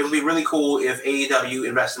paraphrasing, it would be really cool if AEW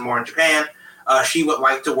invested more in Japan. She would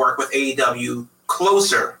like to work with AEW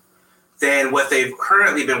closer than what they've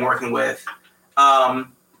currently been working with.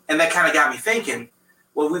 And that kind of got me thinking,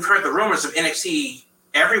 well, we've heard the rumors of NXT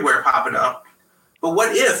everywhere popping up. But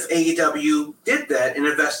what if AEW did that and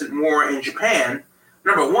invested more in Japan?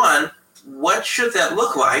 Number one, what should that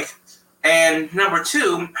look like? And number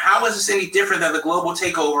two, how is this any different than the global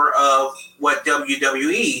takeover of what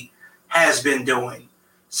WWE has been doing?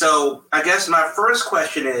 So I guess my first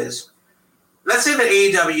question is, let's say that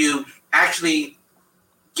AEW actually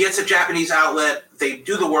gets a Japanese outlet, they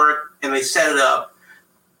do the work, and they set it up.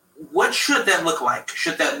 What should that look like?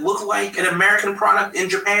 Should that look like an American product in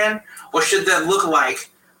Japan? Or should that look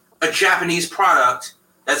like a Japanese product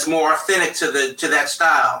that's more authentic to that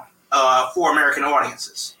style for American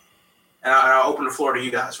audiences? And I'll open the floor to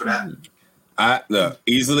you guys for that. I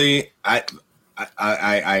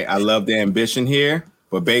love the ambition here,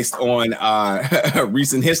 but based on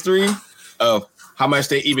recent history of how much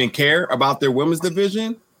they even care about their women's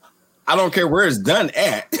division, I don't care where it's done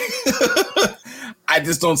at. I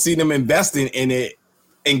just don't see them investing in it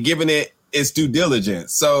and giving it its due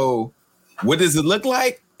diligence. So what does it look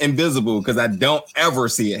like? Invisible, because I don't ever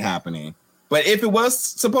see it happening. But if it was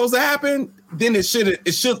supposed to happen, then it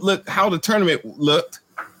should look how the tournament looked,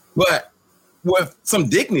 but with some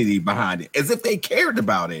dignity behind it, as if they cared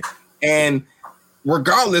about it. And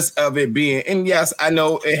regardless of it being, and yes, I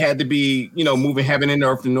know it had to be, moving heaven and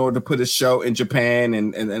earth in order to put a show in Japan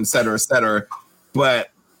and et cetera, et cetera. But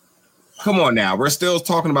come on now, we're still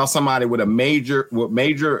talking about somebody with major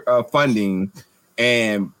funding,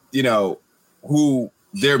 and who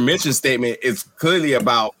their mission statement is clearly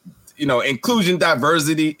about, inclusion,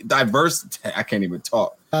 diversity. I can't even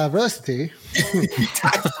talk. Diversity.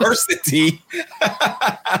 Diversity.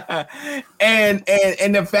 and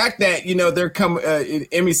the fact that, they're coming,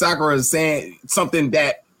 Emi Sakura is saying something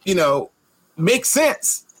that, makes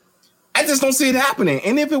sense. I just don't see it happening.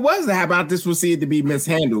 And if it was to happen, I just would see it to be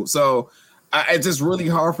mishandled. So it's just really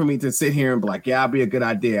hard for me to sit here and be like, yeah, it'll be a good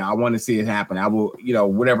idea. I want to see it happen. I will,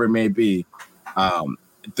 whatever it may be.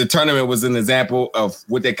 The tournament was an example of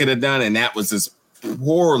what they could have done, and that was just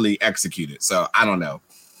poorly executed. So I don't know.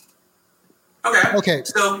 Okay.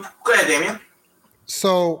 So go ahead, Damian.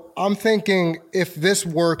 So I'm thinking if this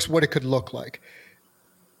works, what it could look like.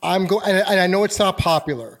 And I know it's not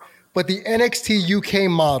popular, but the NXT UK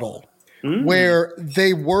model, where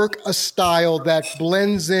they work a style that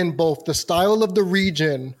blends in both the style of the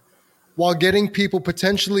region while getting people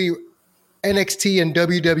potentially NXT and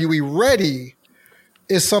WWE ready,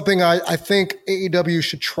 is something I think AEW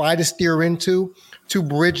should try to steer into to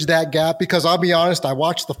bridge that gap. Because I'll be honest, I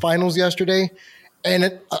watched the finals yesterday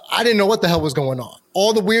and I didn't know what the hell was going on.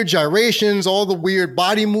 All the weird gyrations, all the weird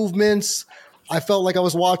body movements. I felt like I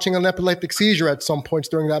was watching an epileptic seizure at some points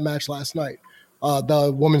during that match last night,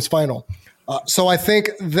 the women's final. So I think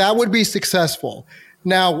that would be successful.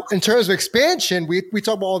 Now, in terms of expansion, we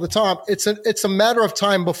talk about all the time. It's a matter of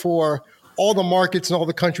time before all the markets and all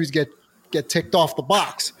the countries get ticked off the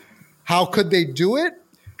box. How could they do it?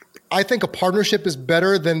 I think a partnership is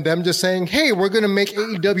better than them just saying, hey, we're going to make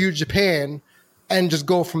AEW Japan and just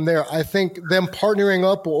go from there. I think them partnering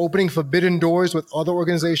up or opening forbidden doors with other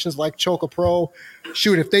organizations like Choco Pro.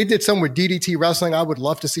 Shoot, if they did something with DDT Wrestling, I would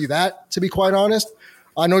love to see that, to be quite honest.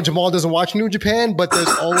 I know Jamal doesn't watch New Japan, but there's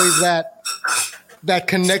always that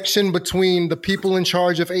connection between the people in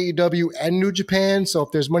charge of AEW and New Japan. So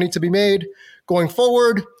if there's money to be made going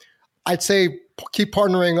forward, I'd say keep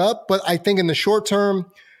partnering up. But I think in the short term,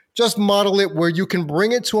 just model it where you can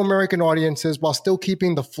bring it to American audiences while still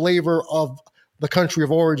keeping the flavor of the country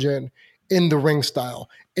of origin in the ring style.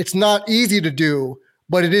 It's not easy to do,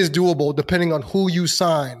 but it is doable depending on who you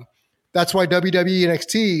sign. That's why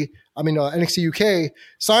WWE NXT UK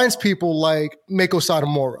signs people like Meiko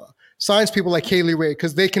Satomura, signs people like Kaylee Ray,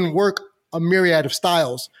 because they can work a myriad of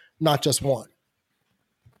styles, not just one.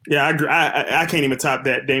 Yeah, I agree. I can't even top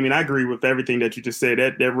that, Damien. I agree with everything that you just said.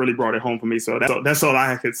 That really brought it home for me. So that's all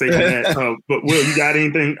I could say to that. But Will, you got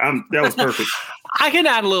anything? That was perfect. I can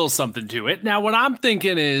add a little something to it. Now, what I'm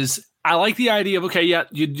thinking is, I like the idea of, okay, yeah,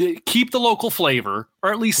 you keep the local flavor,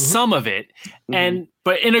 or at least some of it,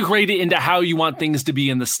 but integrate it into how you want things to be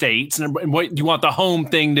in the States and what you want the home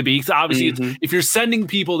thing to be. Because obviously, if you're sending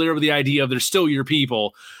people there with the idea of they're still your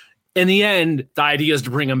people, in the end, the idea is to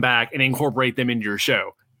bring them back and incorporate them into your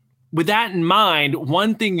show. With that in mind,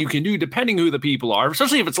 one thing you can do, depending who the people are,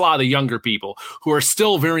 especially if it's a lot of the younger people who are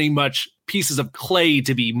still very much pieces of clay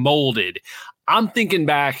to be molded. I'm thinking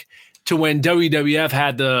back to when WWF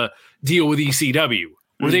had the deal with ECW,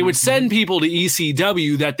 where they would send people to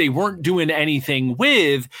ECW that they weren't doing anything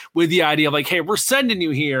with the idea of like, hey, we're sending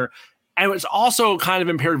you here. And it's also kind of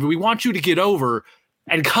imperative. We want you to get over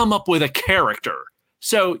and come up with a character.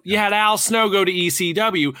 So you had Al Snow go to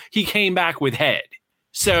ECW. He came back with Head.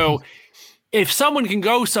 So if someone can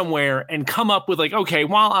go somewhere and come up with like, okay,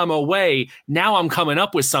 while I'm away, now I'm coming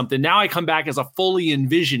up with something. Now I come back as a fully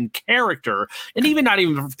envisioned character. And even not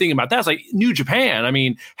even thinking about that, it's like New Japan. I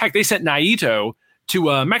mean, heck, they sent Naito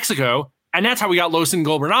to Mexico, and that's how we got Los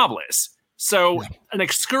Ingobernables. So an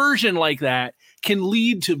excursion like that can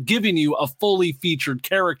lead to giving you a fully featured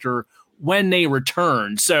character when they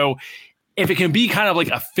return. So if it can be kind of like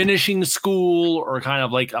a finishing school or kind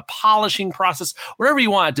of like a polishing process, whatever you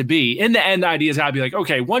want it to be, in the end, the idea is got to be like,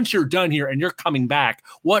 okay, once you're done here and you're coming back,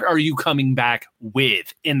 what are you coming back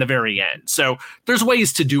with in the very end? So there's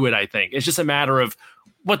ways to do it, I think. It's just a matter of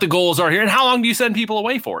what the goals are here and how long do you send people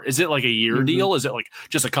away for? Is it like a year deal? Is it like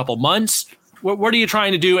just a couple months? What are you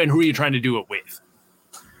trying to do and who are you trying to do it with?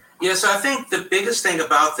 Yeah, so I think the biggest thing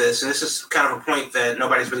about this, and this is kind of a point that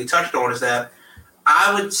nobody's really touched on, is that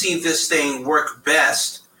I would see this thing work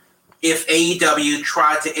best if AEW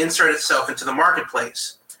tried to insert itself into the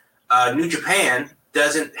marketplace. New Japan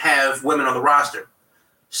doesn't have women on the roster.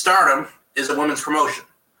 Stardom is a women's promotion.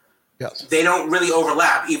 Yes. They don't really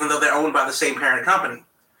overlap, even though they're owned by the same parent company.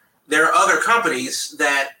 There are other companies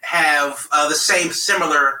that have the same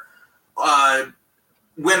similar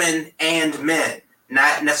women and men,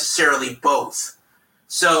 not necessarily both.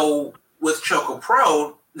 So with Choco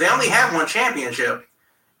Pro, they only have one championship,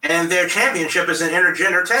 and their championship is an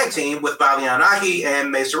intergender tag team with Bali Yanagi and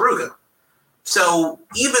Mei Suruga. So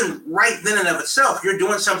even right then and of itself, you're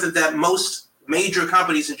doing something that most major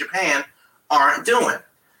companies in Japan aren't doing.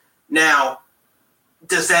 Now,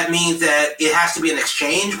 does that mean that it has to be an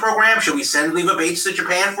exchange program? Should we send Leva Bates to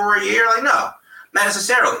Japan for a year? Like, no, not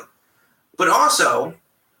necessarily. But also,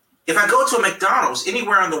 if I go to a McDonald's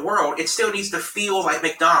anywhere in the world, it still needs to feel like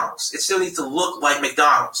McDonald's. It still needs to look like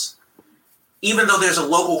McDonald's. Even though there's a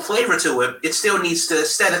local flavor to it, it still needs to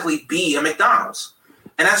aesthetically be a McDonald's.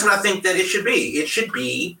 And that's what I think that it should be. It should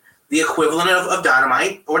be the equivalent of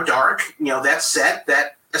Dynamite or Dark, that set,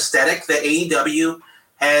 that aesthetic that AEW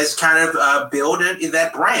has kind of built in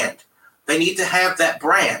that brand. They need to have that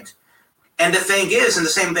brand. And the thing is, and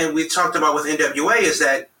the same thing we talked about with NWA, is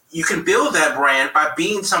that you can build that brand by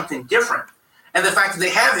being something different. And the fact that they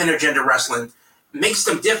have intergender wrestling makes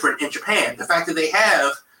them different in Japan. The fact that they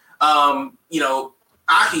have,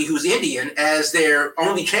 Aki, who's Indian, as their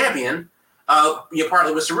only champion,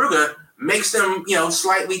 partly with Saruga, makes them,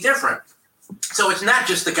 slightly different. So it's not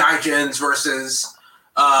just the Gaijins versus,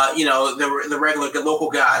 the regular local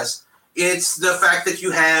guys. It's the fact that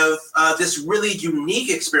you have this really unique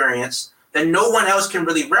experience that no one else can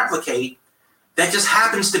really replicate, that just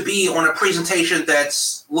happens to be on a presentation that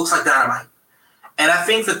looks like Dynamite. And I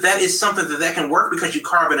think that is something that can work because you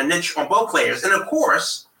carve in a niche on both players. And of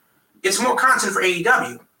course, it's more content for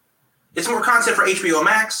AEW. It's more content for HBO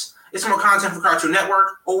Max. It's more content for Cartoon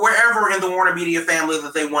Network or wherever in the Warner Media family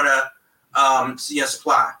that they want to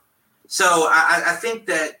supply. So I think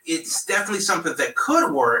that it's definitely something that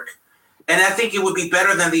could work. And I think it would be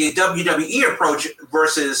better than the WWE approach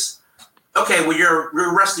versus, okay, well, your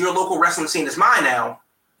local wrestling scene is mine now.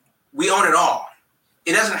 We own it all.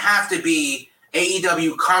 It doesn't have to be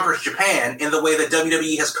AEW conquers Japan in the way that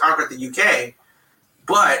WWE has conquered the UK,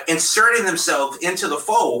 but inserting themselves into the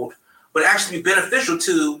fold would actually be beneficial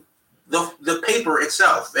to the paper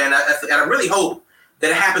itself. And I really hope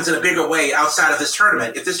that it happens in a bigger way outside of this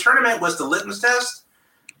tournament. If this tournament was the litmus test,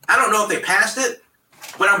 I don't know if they passed it,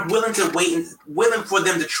 but I'm willing to wait and willing for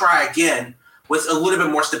them to try again with a little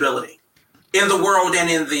bit more stability in the world and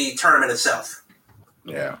in the tournament itself.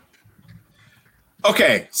 Yeah.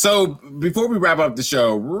 Okay, so before we wrap up the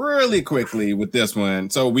show, really quickly with this one.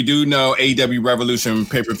 So we do know AEW Revolution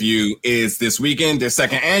pay-per-view is this weekend, their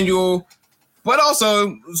second annual. But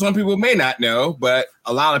also, some people may not know, but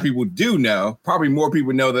a lot of people do know. Probably more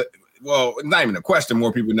people know that, well, not even a question,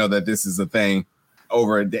 more people know that this is a thing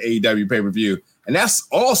over at the AEW pay-per-view. And that's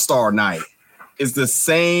All-Star Night. It's the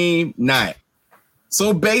same night.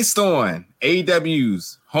 So based on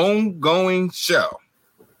AEW's homegoing show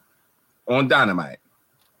on Dynamite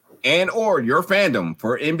and or your fandom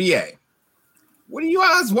for NBA, what are you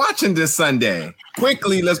guys watching this Sunday?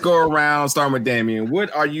 Quickly, let's go around, starting with Damien.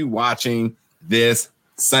 What are you watching this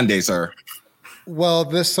Sunday, sir? Well,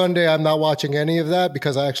 this Sunday, I'm not watching any of that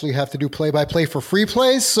because I actually have to do play-by-play for free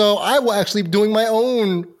plays. So I will actually be doing my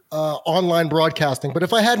own online broadcasting. But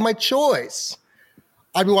if I had my choice,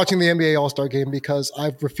 I'd be watching the NBA All-Star Game because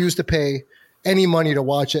I've refused to pay any money to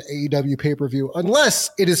watch an AEW pay-per-view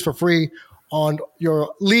unless it is for free on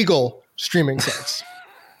your legal streaming sites.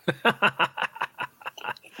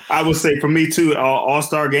 I would say for me too,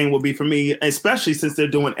 All-Star Game will be for me, especially since they're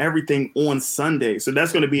doing everything on Sunday. So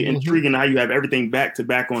that's going to be intriguing how you have everything back to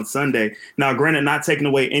back on Sunday. Now, granted, not taking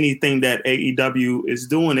away anything that AEW is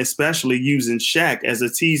doing, especially using Shaq as a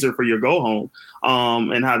teaser for your go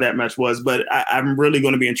home and how that match was. But I'm really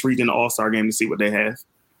going to be intrigued in the All-Star Game to see what they have.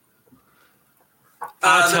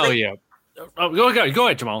 I'll tell you. Go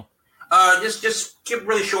ahead, Jamal. Just keep it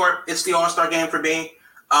really short. It's the All-Star Game for me.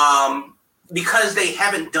 Because they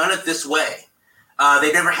haven't done it this way.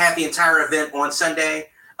 They never had the entire event on Sunday.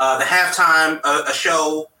 The halftime, a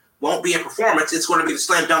show won't be a performance. It's going to be the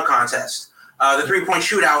slam dunk contest. The 3-point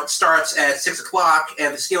shootout starts at 6 o'clock,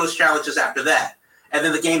 and the skills challenge is after that. And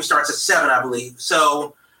then the game starts at 7, I believe.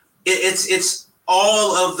 So it's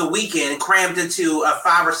all of the weekend crammed into a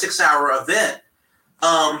 5 or 6 hour event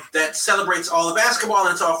that celebrates all of basketball,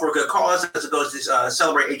 and it's all for a good cause as it goes to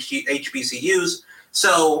celebrate HBCUs.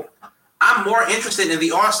 So I'm more interested in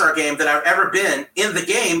the All-Star Game than I've ever been in the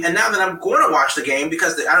game. And now that I'm going to watch the game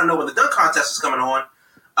because I don't know when the dunk contest is coming on,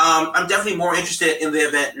 I'm definitely more interested in the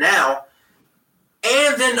event now.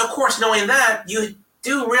 And then, of course, knowing that, you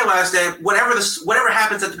do realize that whatever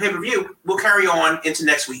happens at the pay-per-view will carry on into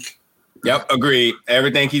next week. Yep, agreed.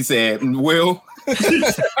 Everything he said. Will?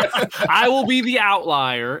 I will be the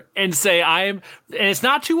outlier and say and it's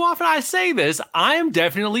not too often I say this, I am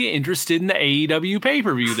definitely interested in the AEW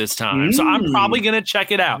pay-per-view this time. So I'm probably going to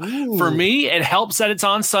check it out. For me, it helps that it's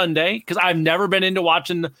on Sunday because I've never been into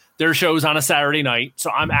watching their shows on a Saturday night. So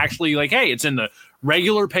I'm actually like, hey, it's in the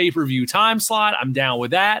regular pay-per-view time slot. I'm down with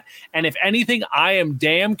that. And if anything, I am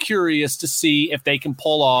damn curious to see if they can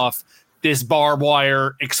pull off this barbed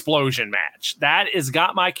wire explosion match. That has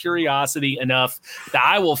got my curiosity enough that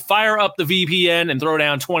I will fire up the VPN and throw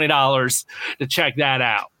down $20 to check that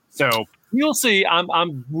out. So you'll see.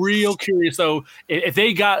 I'm real curious though if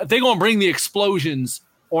they're going to bring the explosions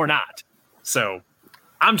or not. So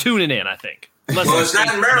I'm tuning in. I think. Well, it's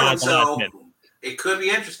not in Maryland, so it could be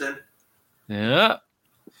interesting. Yeah.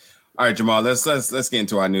 All right, Jamal. Let's get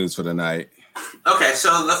into our news for the night. Okay,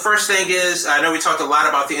 so the first thing is, I know we talked a lot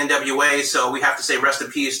about the NWA, so we have to say rest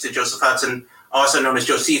in peace to Joseph Hudson, also known as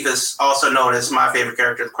Josephus, also known as my favorite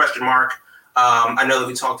character, the Question Mark. I know that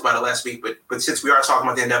we talked about it last week, but since we are talking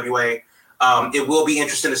about the NWA, it will be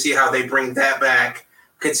interesting to see how they bring that back,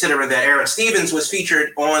 considering that Aaron Stevens was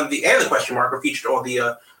featured and the Question Mark were featured on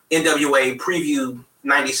the NWA preview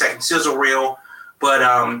 90-second sizzle reel. But,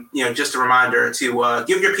 just a reminder to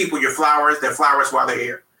give your people their flowers while they're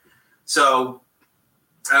here. So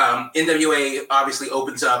NWA obviously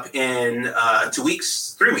opens up in 3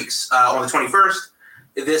 weeks, on the 21st.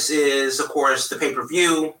 This is, of course, the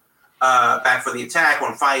pay-per-view, Back for the Attack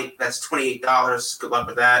on Fight. That's $28. Good luck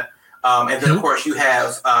with that. And then, of course, you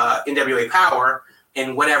have NWA Power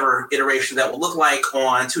in whatever iteration that will look like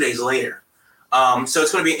on 2 days later. So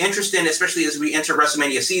it's going to be interesting, especially as we enter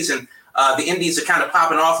WrestleMania season. The indies are kind of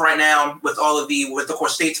popping off right now with of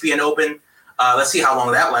course, states being open. Let's see how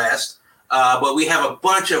long that lasts. But we have a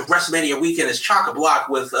bunch of WrestleMania weekend is chock-a-block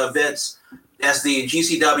with events as the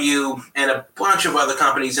GCW and a bunch of other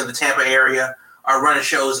companies in the Tampa area are running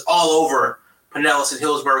shows all over Pinellas and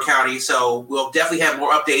Hillsborough County. So we'll definitely have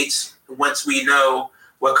more updates once we know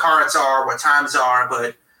what cards are, what times are.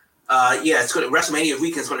 But it's good. WrestleMania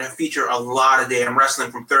weekend is going to feature a lot of damn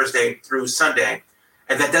wrestling from Thursday through Sunday.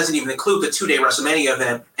 And that doesn't even include the 2-day WrestleMania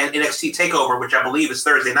event and NXT TakeOver, which I believe is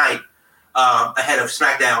Thursday night, ahead of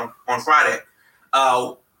SmackDown on Friday.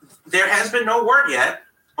 There has been no word yet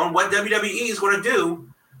on what WWE is going to do.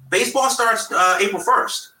 Baseball starts April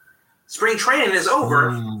 1st. Spring training is over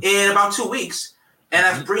in about 2 weeks. And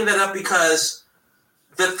I bring that up because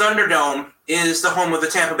the Thunderdome is the home of the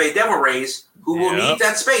Tampa Bay Devil Rays, who will need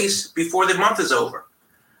that space before the month is over.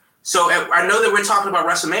 So I know that we're talking about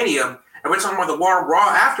WrestleMania, and we're talking about the Raw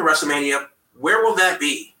after WrestleMania. Where will that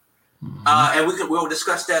be? And we'll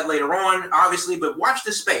discuss that later on, obviously. But watch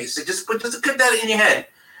this space. So just put that in your head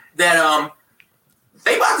that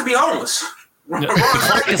they about to be homeless.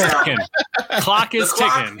 Clock is ticking. Clock is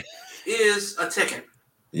ticking. Is a ticking.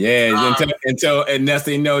 Yeah, until next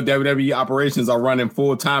thing you know, WWE operations are running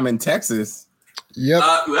full time in Texas. Yep.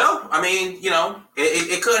 Well, I mean,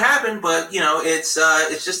 it could happen, but it's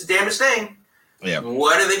just the damnedest thing. Yeah.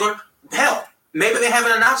 What are they going? Hell, maybe they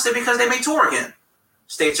haven't announced it because they may tour again.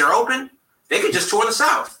 States are open. They could just tour the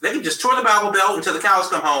South. They could just tour the Bible Belt until the cows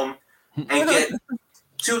come home and get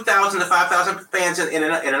 2,000 to 5,000 fans in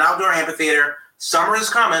an outdoor amphitheater. Summer is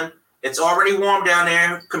coming. It's already warm down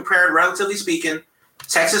there, compared relatively speaking.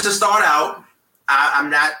 Texas has thawed out. I'm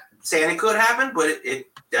not saying it could happen, but it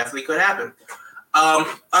definitely could happen.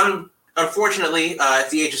 Unfortunately, at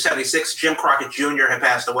the age of 76, Jim Crockett Jr. had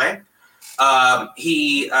passed away.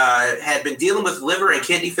 He had been dealing with liver and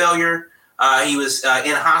kidney failure. He was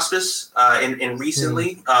in hospice in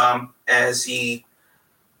recently, as he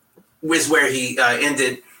was where he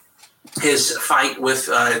ended his fight with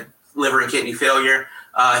liver and kidney failure.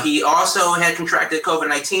 He also had contracted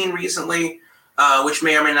COVID-19 recently, which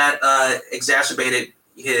may or may not exacerbated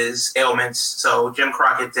his ailments. So Jim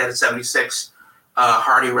Crockett, dead at 76.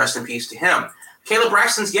 Hearty rest in peace to him. Caleb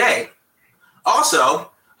Braxton's gay.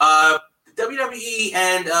 Also, WWE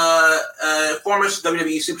and former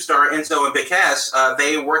WWE superstar Enzo and Big Cass,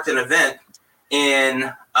 they worked an event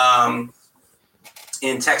in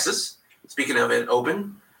Texas. Speaking of it,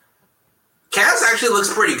 open. Cass actually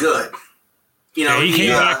looks pretty good. He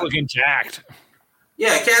came back looking jacked.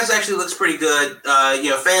 Yeah, Cass actually looks pretty good.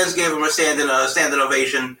 Fans gave him a standing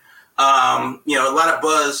ovation. A lot of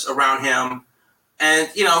buzz around him. And,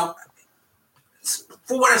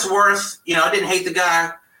 for what it's worth, I didn't hate the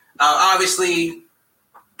guy. Obviously,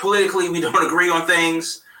 politically, we don't agree on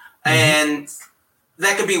things. And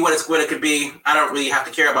that could be what it could be. I don't really have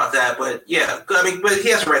to care about that. But, yeah, but he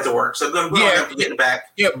has a right to work. So good on him for getting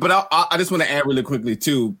back. Yeah, but I just want to add really quickly,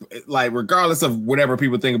 too. Like, regardless of whatever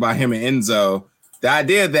people think about him and Enzo, the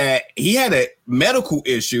idea that he had a medical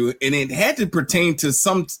issue and it had to pertain to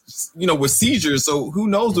some, with seizures. So who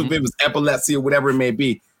knows if it was epilepsy or whatever it may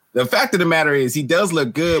be. The fact of the matter is he does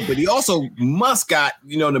look good, but he also must got,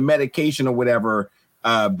 the medication or whatever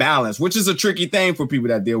balance, which is a tricky thing for people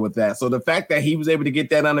that deal with that. So the fact that he was able to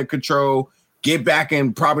get that under control, get back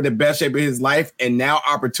in probably the best shape of his life, and now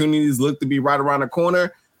opportunities look to be right around the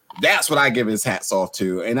corner, that's what I give his hats off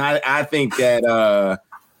to. And I think that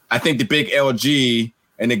I think the big LG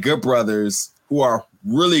and the Good Brothers, who are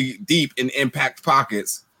really deep in Impact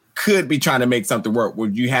pockets, could be trying to make something work.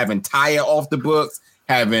 With you having Taya off the books,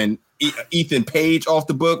 having Ethan Page off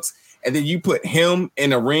the books, and then you put him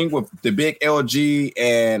in a ring with the big LG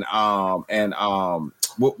and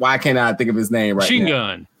why can't I think of his name right Machine now?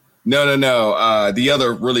 Gun. No. The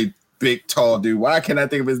other really big tall dude. Why can't I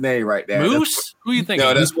think of his name right now? Moose? Who you think?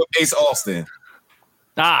 No, that's what Ace Austin.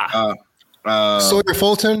 Sawyer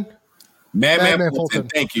Fulton. Madman Fulton.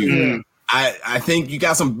 Thank you. Yeah. I think you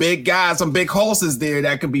got some big guys, some big horses there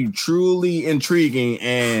that could be truly intriguing,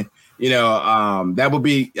 and that'll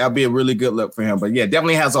be a really good look for him. But yeah,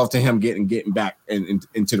 definitely hats off to him getting back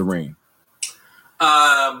into the ring.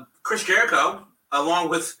 Chris Jericho, along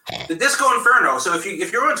with the Disco Inferno. So if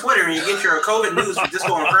you're on Twitter and you get your COVID news from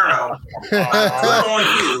Disco Inferno, good on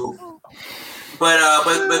you. But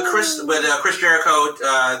Chris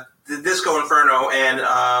Jericho, the Disco Inferno, and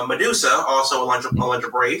Medusa, also Alundra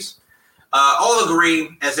Braze, all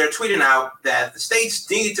agree as they're tweeting out that the states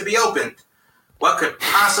need to be opened. What could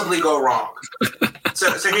possibly go wrong?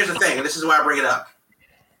 So here's the thing, and this is why I bring it up.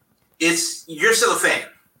 You're still a fan.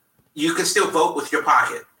 You can still vote with your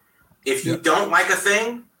pocket. If you don't like a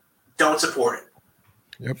thing, don't support it.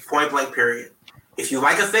 Yep. Point blank, period. If you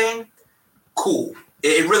like a thing, cool.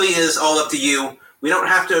 It really is all up to you. We don't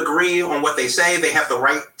have to agree on what they say. They have the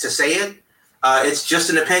right to say it. It's just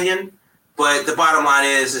an opinion. But the bottom line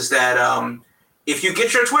is that if you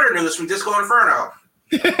get your Twitter news from Disco Inferno,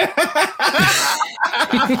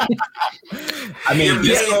 I mean,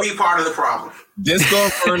 you may be part of the problem. Disco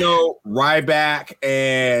Inferno, Ryback,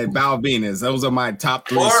 and Val Venus. Those are my top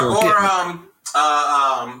three.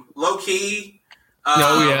 Low Key.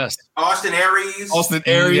 Yes. Austin Aries. Austin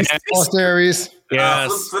Aries. Yes. Austin Aries.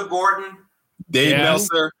 Yes. Flip Gordon. Dave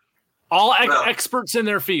Meltzer. All experts in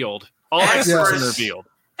their field. Expert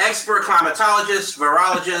climatologists,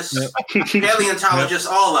 virologists, paleontologists,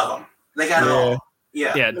 all of them. They got it all.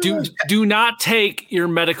 Yeah. Do not take your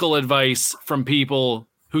medical advice from people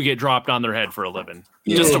who get dropped on their head for a living.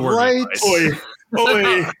 Just a word of advice.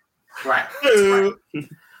 Right.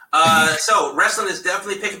 So wrestling is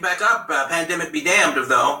definitely picking back up. Pandemic be damned,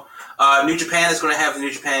 though. New Japan is going to have the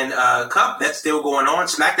New Japan Cup. That's still going on.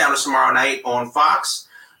 SmackDown is tomorrow night on Fox.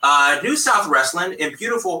 New South Wrestling in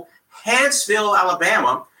beautiful Huntsville,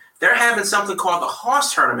 Alabama. They're having something called the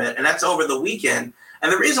Hoss Tournament, and that's over the weekend.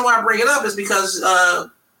 And the reason why I bring it up is because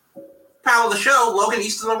pal of the show, Logan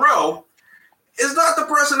Easton LaRoe, is not the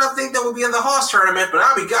person I think that would be in the Hoss Tournament, but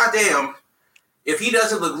I'll be goddamn if he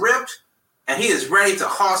doesn't look ripped and he is ready to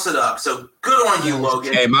hoss it up. So good on you,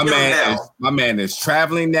 Logan. Hey, my man is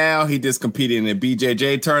traveling now. He just competed in the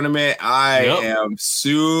BJJ tournament. I am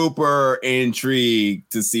super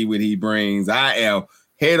intrigued to see what he brings. I am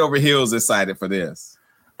head over heels excited for this.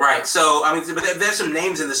 Right. So, I mean, but there's some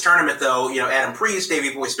names in this tournament, though. You know, Adam Priest,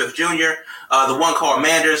 Davey Boy Smith Jr., the one called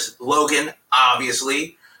Manders, Logan,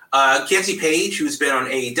 obviously. Kenzie Page, who's been on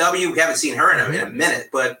AEW. We haven't seen her in a minute.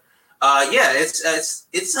 But,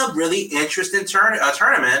 it's a really interesting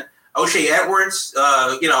tournament. O'Shea Edwards,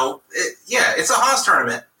 it's a Hoss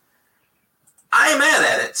tournament. I ain't mad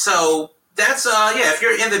at it. So, that's, if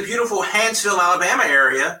you're in the beautiful Huntsville, Alabama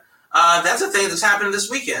area, that's a thing that's happening this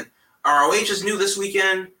weekend. ROH is new this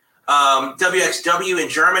weekend. WXW in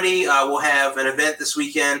Germany will have an event this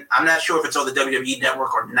weekend. I'm not sure if it's on the WWE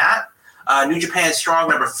Network or not. New Japan Strong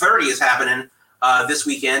number 30 is happening this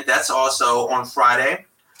weekend. That's also on Friday.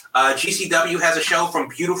 GCW has a show from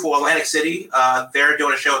beautiful Atlantic City. They're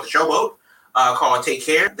doing a show at the Showboat called Take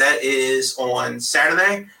Care. That is on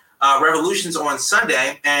Saturday. Revolution's on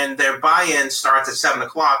Sunday, and their buy-in starts at 7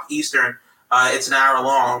 o'clock Eastern. It's an hour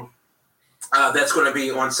long. That's going to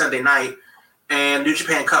be on Sunday night. And New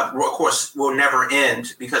Japan Cup, of course, will never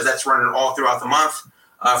end because that's running all throughout the month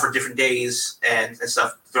for different days and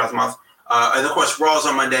stuff throughout the month. And, of course, Raw's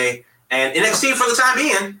on Monday. And NXT, for the time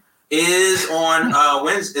being, is on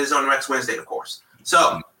next Wednesday, of course.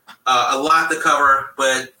 So a lot to cover,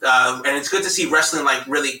 but and it's good to see wrestling like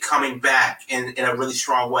really coming back in a really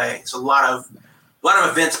strong way. It's a lot of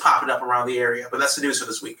events popping up around the area. But that's the news for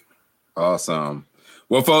this week. Awesome.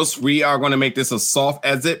 Well, folks, we are going to make this a soft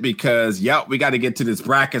exit because, we got to get to this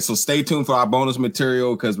bracket. So stay tuned for our bonus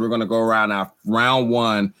material because we're going to go around our round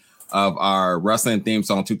one of our wrestling theme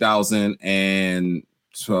song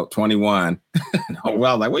 2021.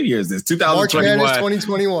 Well, like what year is this? 2021. March Madness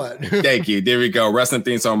 2021. Thank you. There we go. Wrestling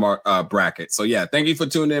theme song bracket. So, thank you for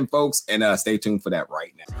tuning in, folks, and stay tuned for that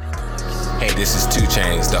right now. Hey, this is 2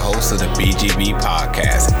 Chainz, the host of the BGB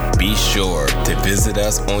podcast. Be sure to visit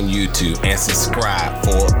us on YouTube and subscribe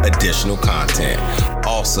for additional content.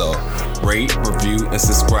 Also, rate, review, and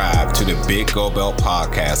subscribe to the Big Gold Belt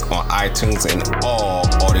podcast on iTunes and all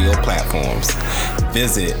audio platforms.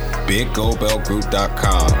 Visit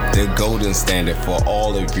BigGoldBeltGroup.com, the golden standard for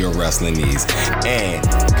all of your wrestling needs, and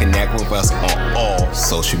connect with us on all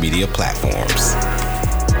social media platforms.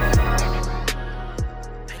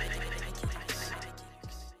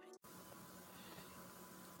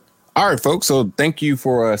 All right, folks. So thank you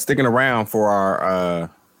for sticking around for our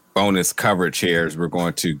bonus coverage here as we're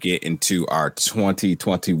going to get into our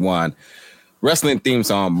 2021 wrestling theme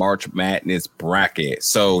song March Madness bracket.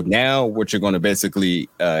 So now what you're going to basically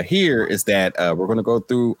hear is that we're going to go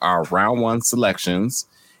through our round one selections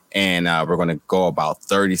and we're going to go about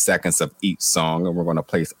 30 seconds of each song and we're going to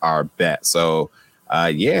place our bet. So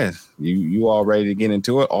you all ready to get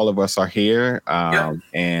into it? All of us are here,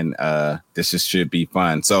 and this should be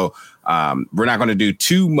fun. So we're not going to do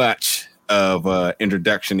too much of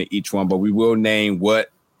introduction to each one, but we will name what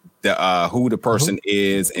who the person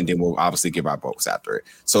is, and then we'll obviously give our votes after it.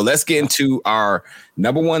 So let's get into our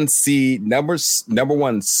number one song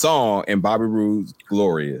in Bobby Roode's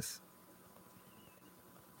Glorious.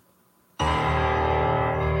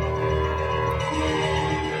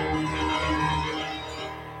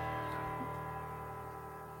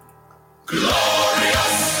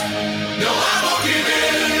 Glorious. No, I won't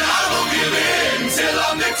give in till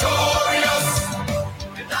I'm victorious.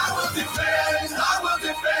 And I will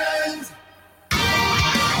defend.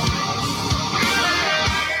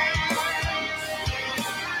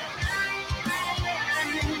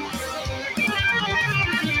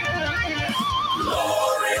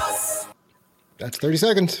 Glorious. That's 30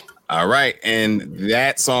 seconds. All right, and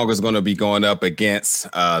that song is going to be going up against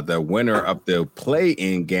the winner of the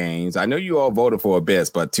play-in games. I know you all voted for Abyss,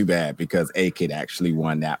 but too bad because A-Kid actually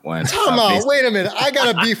won that one. Come on, wait a minute. I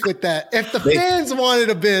got a beef with that. If the fans wanted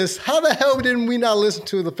Abyss, how the hell didn't we not listen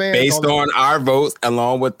to the fans? Based on our votes,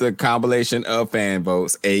 along with the compilation of fan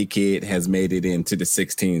votes, A-Kid has made it into the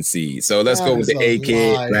 16 seed. So let's go with the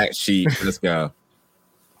A-Kid Black Sheep. Let's go.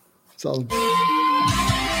 So.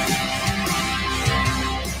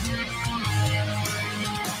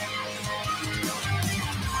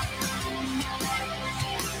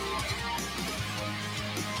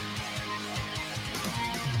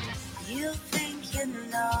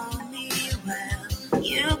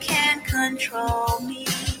 You can't control me.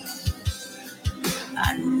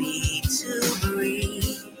 I need to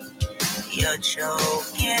breathe. You're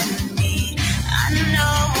choking me. I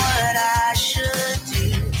know what I should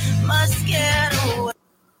do. Must get away.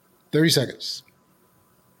 30 seconds.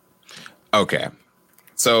 Okay.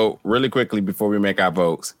 So really quickly before we make our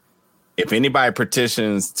votes, if anybody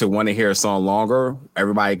petitions to want to hear a song longer,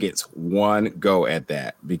 everybody gets one go at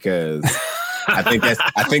that because I think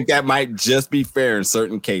that might just be fair in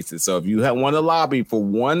certain cases. So if you want to lobby for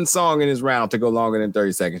one song in this round to go longer than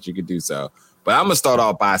 30 seconds, you could do so. But I'm gonna start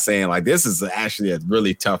off by saying like this is actually a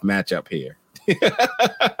really tough matchup here.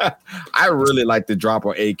 I really like the drop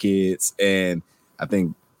on A-Kids, and I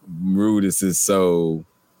think Rude is so.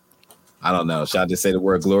 I don't know. Should I just say the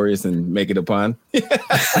word glorious and make it a pun?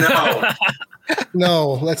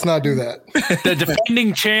 No, let's not do that. The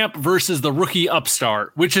defending champ versus the rookie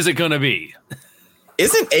upstart. Which is it going to be?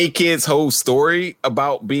 Isn't A-Kid's whole story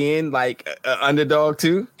about being like an underdog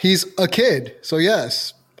too? He's a kid. So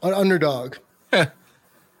yes, an underdog.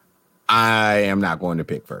 I am not going to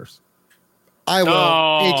pick first. I will.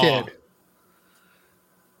 A-Kid.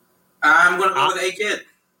 I'm going to go with A-Kid.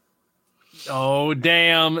 Oh,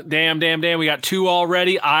 damn. We got two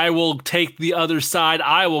already. I will take the other side.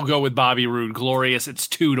 I will go with Bobby Roode. Glorious. It's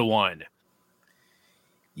 2-1.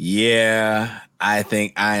 Yeah, I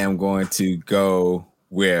think I am going to go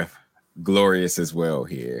with Glorious as well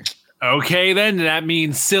here. Okay, then. That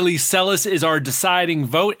means Silly Celis is our deciding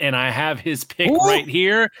vote, and I have his pick right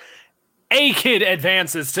here. A-Kid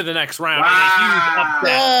advances to the next round. Wow. And a huge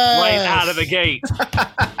upset right out of the gate.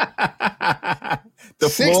 The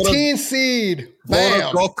 16 seed. Florida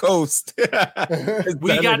Gulf Coast.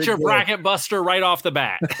 We got your bracket buster right off the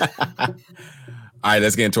bat. All right,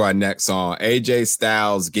 let's get into our next song. AJ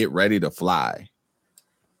Styles, Get Ready to Fly.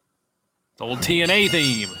 The old TNA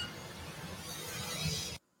theme.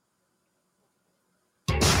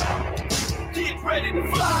 Get ready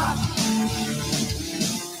to fly.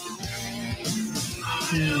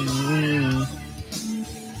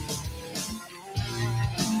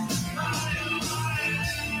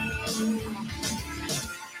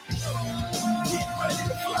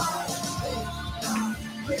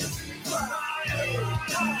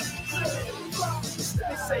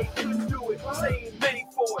 Say you do it, saying many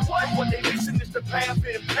for it. What they missing is the path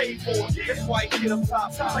been paid for. That's why he get up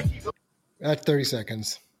top. At 30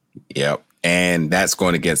 seconds. Yep. And that's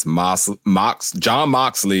going against John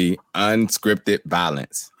Moxley, Unscripted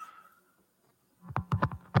Violence.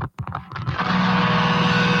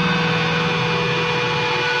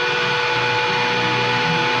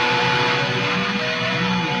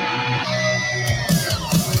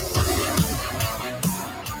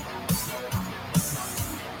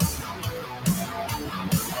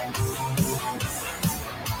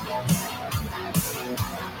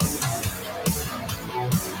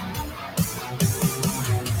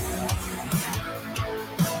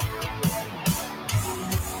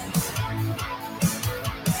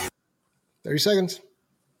 Seconds.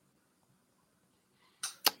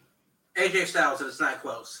 AJ Styles, and it's not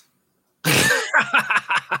close.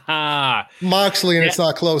 Moxley, and it's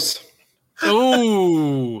not close.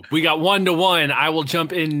 Ooh, we got 1-1. I will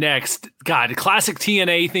jump in next. God, classic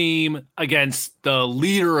TNA theme against the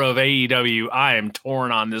leader of AEW. I am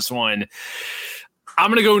torn on this one. I'm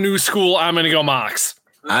going to go new school. I'm going to go Mox.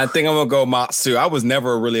 I think I'm going to go Mox too. I was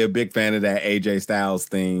never really a big fan of that AJ Styles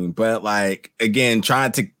theme, but like, again,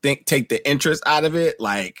 trying to take the interest out of it,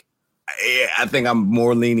 like, I think I'm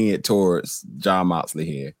more lenient towards Jon Moxley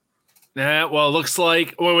here. Yeah, well, it looks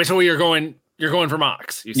like, so you're going for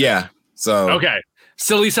Mox. Yeah. So, okay.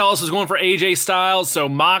 Silly Salas was going for AJ Styles, so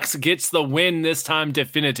Mox gets the win this time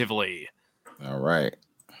definitively. All right.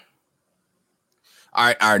 All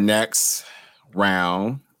right, our next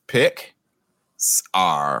round pick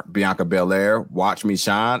are Bianca Belair, Watch Me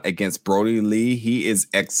Shine against Brody Lee. He is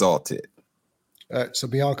exalted. All right, so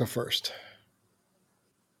Bianca first.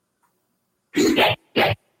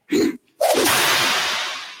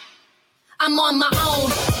 I'm on my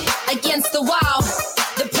own, against the wall.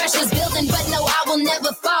 The pressure's building, but no, I will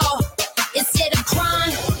never fall. Instead of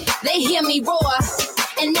crying, they hear me roar.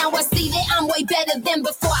 And now I see that I'm way better than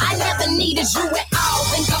before. I never needed you at all.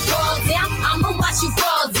 Think I fall down? I'ma watch you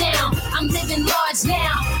fall down. I'm living large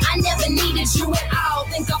now. I never needed you at all.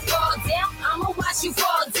 Think I fall down? I'ma watch you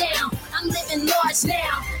fall down. I'm living large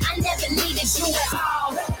now. I never needed you at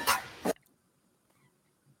all.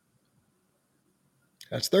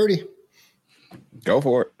 That's 30. Go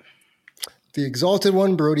for it. The exalted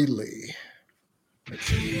one, Brody Lee.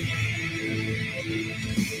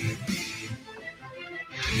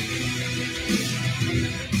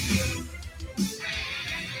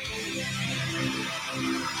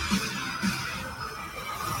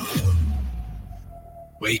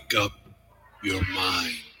 Wake up your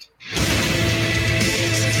mind.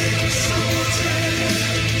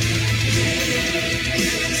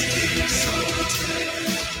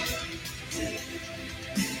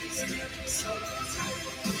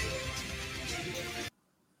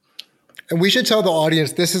 And we should tell the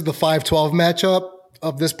audience this is the 5-12 matchup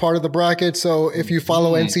of this part of the bracket. So if you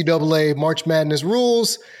follow NCAA March Madness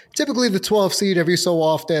rules, typically the 12 seed every so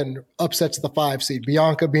often upsets the 5 seed.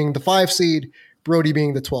 Bianca being the 5 seed, Brody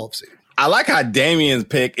being the 12 seed. I like how Damien's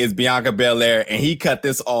pick is Bianca Belair, and he cut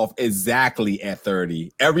this off exactly at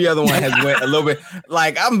 30. Every other one has went a little bit.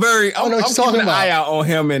 Like, I'm keeping an eye out on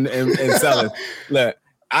him and Sellers. Look,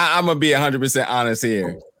 I'm going to be 100% honest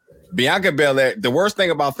here. Bianca Belair, the worst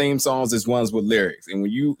thing about theme songs is ones with lyrics. And when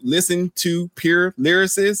you listen to pure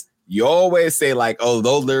lyricists, you always say like, oh,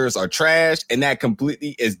 those lyrics are trash. And that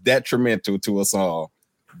completely is detrimental to a song.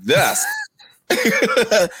 Thus,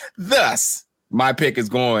 my pick is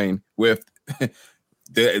going with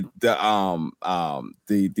the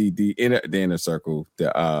inner circle.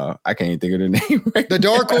 I can't even think of the name. Right the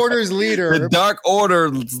Dark Order's leader. The Dark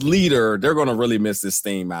Order's leader. They're gonna really miss this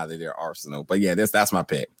theme out of their arsenal. But yeah, that's my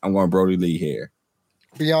pick. I'm going Brody Lee here.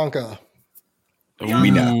 Bianca. We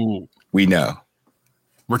know.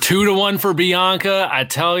 We're 2-1 for Bianca. I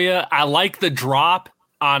tell you, I like the drop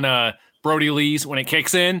on Brody Lee's when it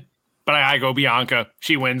kicks in, but I go Bianca.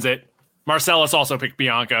 She wins it. Marcellus also picked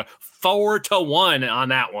Bianca. 4-1 on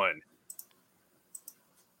that one.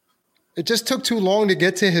 It just took too long to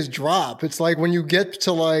get to his drop. It's like when you get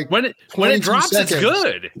to like when it drops, seconds, it's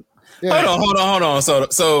good. Yeah. Hold on.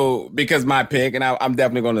 So because my pick, and I'm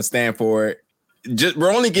definitely going to stand for it.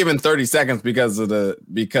 We're only giving 30 seconds because of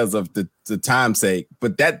the time's sake,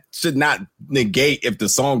 but that should not negate if the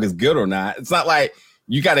song is good or not. It's not like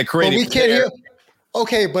you got to create. We can't hear.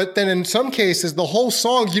 Okay, but then in some cases, the whole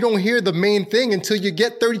song, you don't hear the main thing until you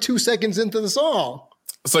get 32 seconds into the song.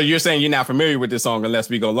 So you're saying you're not familiar with this song unless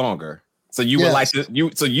we go longer. So you would like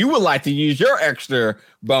to use your extra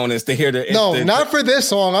bonus to hear the. No, not for this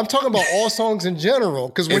song. I'm talking about all songs in general.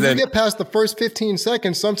 Because when you get past the first 15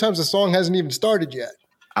 seconds, sometimes the song hasn't even started yet.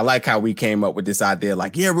 I like how we came up with this idea.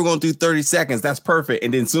 Like, yeah, we're going to do 30 seconds. That's perfect.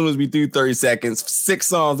 And then as soon as we do 30 seconds, 6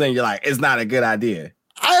 songs in, you're like, it's not a good idea.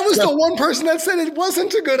 I was the one person that said it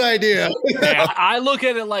wasn't a good idea. Yeah, I look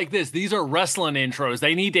at it like this. These are wrestling intros.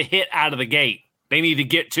 They need to hit out of the gate. They need to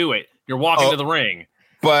get to it. You're walking to the ring.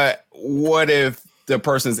 But what if the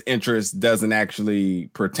person's interest doesn't actually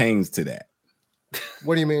pertains to that?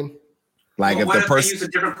 What do you mean? Like if the person use a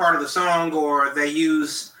different part of the song, or they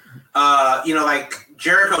use, like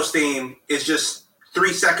Jericho's theme is just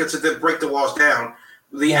 3 seconds to break the walls down.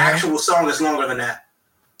 The actual song is longer than that.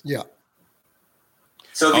 Yeah.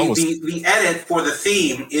 So the edit for the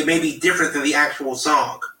theme, it may be different than the actual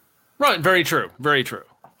song. Right. Very true. Very true.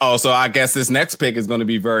 Oh, so I guess this next pick is going to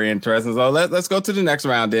be very interesting. So let's go to the next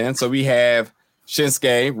round then. So we have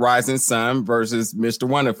Shinsuke Rising Sun versus Mr.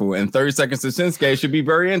 Wonderful. And 30 seconds to Shinsuke should be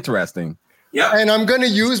very interesting. Yeah. And I'm going to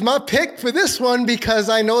use my pick for this one because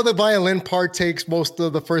I know the violin part takes most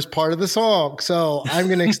of the first part of the song. So I'm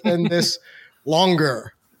going to extend this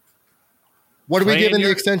longer. What are we giving the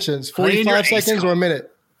extensions? 45 seconds or a minute?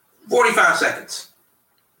 45 seconds.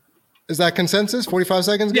 Is that consensus? 45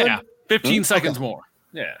 seconds good? Yeah, 15 seconds more.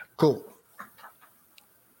 Yeah. Cool.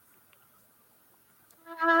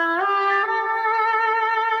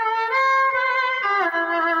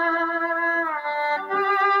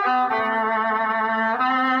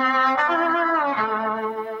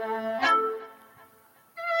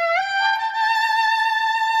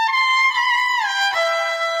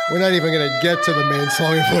 We're not even going to get to the main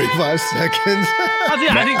song in 45 seconds.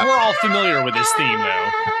 I think we're all familiar with this theme,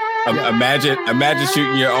 though. Imagine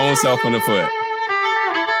shooting your own self in the foot.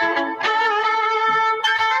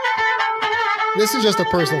 This is just a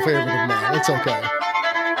personal favorite of mine. It's okay.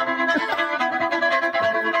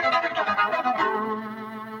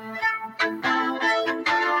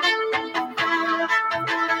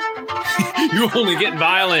 You're only getting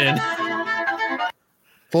violin.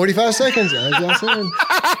 45 seconds, as y'all said.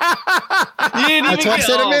 That's why I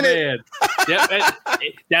said a minute. Yep,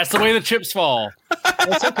 that's the way the chips fall.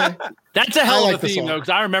 That's okay. That's a hell I like of a the theme, song. though, because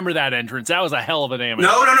I remember that entrance. That was a hell of an damage.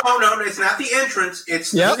 No. It's not the entrance.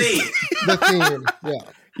 It's the theme. The theme, yeah.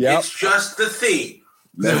 Yep. It's just the theme.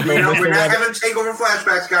 Let's go, We're Mr. not Rabbit. having takeover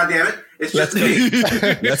flashbacks, goddammit. It's just the theme.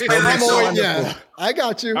 Let's go, Play that Mr. song. Wonderful. Yeah, I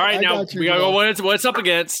got you. All right, I now got you, we gotta bro. go. What's up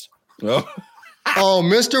against? Oh. Oh,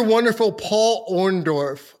 Mr. Wonderful Paul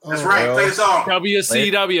Orndorff. Oh, That's right. Play the song.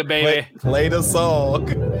 WCW, baby. Play the song.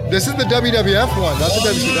 This is the WWF one, not the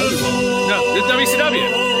WCW one. No, this is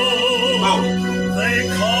WCW. Oh, They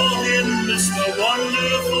call him Mr.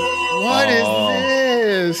 Wonderful. What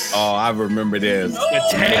is this? Oh, I remember this. The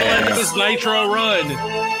tail end of his Nitro run.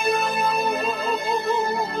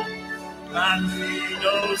 And he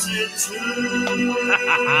knows it too.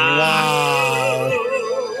 Wow.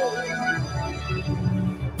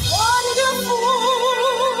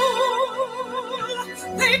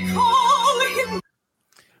 Wonderful, they call him.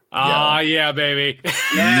 Ah, yeah, baby.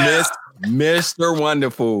 yeah. Mr.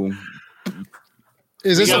 Wonderful.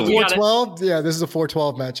 Is this a We got it. 412? Yeah, this is a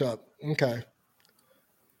 412 matchup. Okay.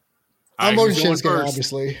 I'm All voting right, who's going Shinsuke, first?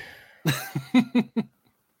 obviously.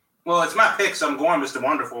 Well, it's my pick, so I'm going Mr.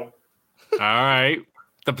 Wonderful. All right.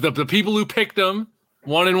 The people who picked them,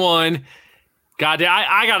 1-1. God,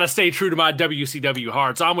 I got to stay true to my WCW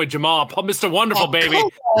heart. So I'm with Jamal. Mr. Wonderful, baby.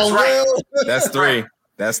 That's right. That's three.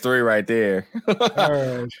 That's three right there. All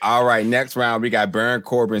right. All right, next round we got Baron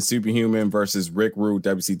Corbin, Superhuman versus Rick Rude,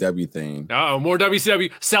 WCW theme. Oh, more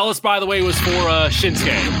WCW. Celis, by the way, was for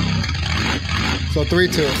Shinsuke. So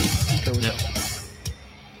 3-2. There we go.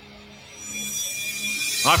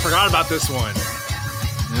 I forgot about this one.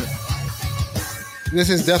 This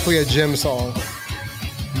is definitely a gym song.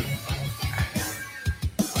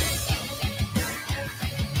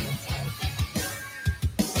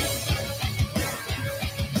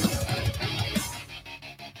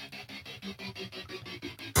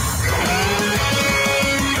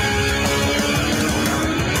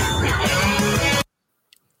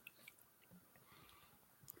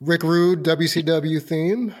 Rick Rude, WCW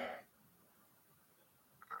theme.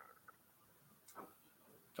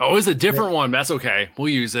 Oh, it's a different one. That's okay. We'll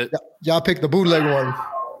use it. Y'all pick the bootleg one.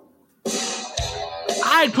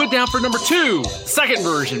 I'd put down for number 2, second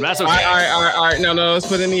version. That's okay. All right. No, let's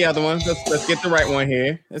put in the other one. Let's get the right one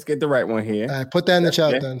here. All right, put that in the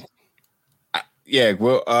chat then. Yeah,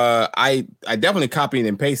 well, I definitely copied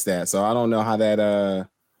and pasted that, so I don't know how that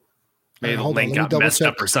Maybe the hold on, link let me got double messed check.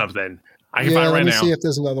 up or something. I can Yeah, find it let right me now. see if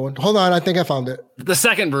there's another one. Hold on, I think I found it. The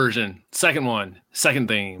second version, second one, second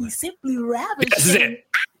theme. Simply ravishing. This is it.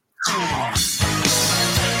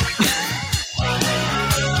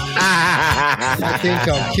 I think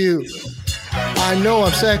I'm cute. I know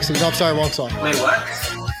I'm sexy. No, I'm sorry, wrong song. Wait, what?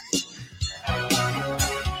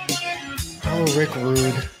 Oh, Rick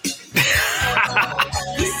Rude.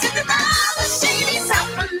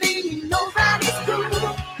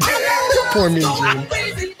 Poor Mean Gene.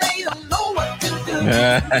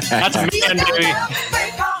 That's a man, baby.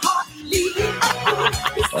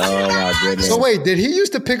 oh my goodness. So wait, did he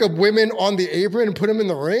used to pick up women on the apron and put them in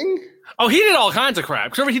the ring? Oh, he did all kinds of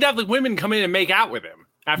crap. Remember, he'd have the women come in and make out with him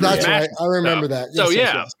after That's his right. matches I remember and that. stuff. Yes, So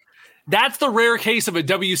yes, yeah, yes. that's the rare case of a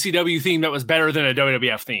WCW theme that was better than a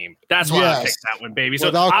WWF theme. That's why I Yes. picked that one, baby. So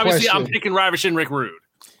Without obviously, I'm question. picking Ravishing Rick Rude.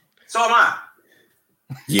 So am I.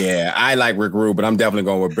 Yeah, I like Rick Rude, but I'm definitely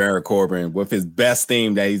going with Baron Corbin with his best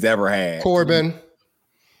theme that he's ever had. Corbin.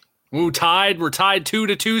 We're tied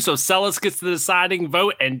 2-2. So Celis gets the deciding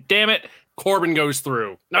vote, and damn it, Corbin goes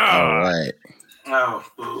through. All Ah. right. Oh,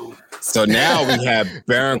 boo. So now we have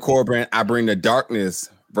Baron Corbin, I Bring the Darkness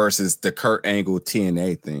versus the Kurt Angle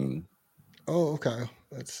TNA theme. Oh, okay.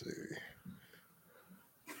 Let's see.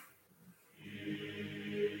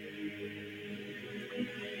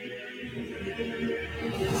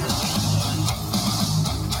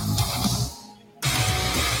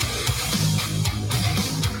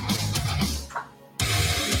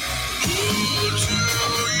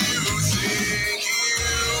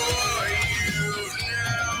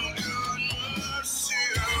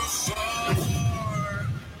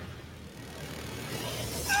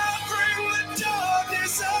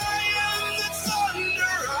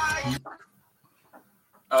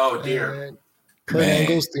 Oh dear. And Kurt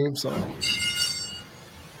Angle's theme song.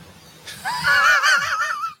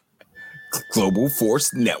 Global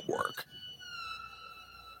Force Network.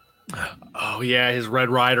 Oh yeah, his Red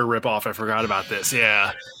Rider ripoff. I forgot about this.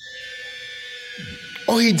 Yeah.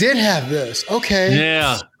 Oh, he did have this. Okay.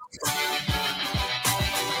 Yeah.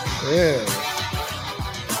 Yeah.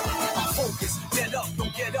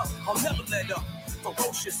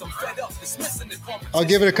 I'll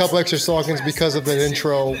give it a couple extra seconds because of the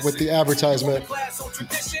intro with the advertisement.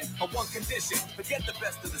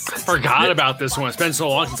 Forgot about this one. It's been so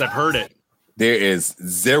long since I've heard it. There is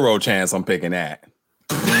zero chance I'm picking that.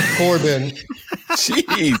 Corbin.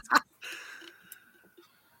 Jeez.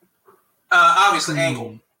 Obviously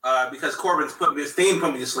Angle, because Corbin's put me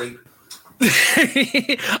to sleep.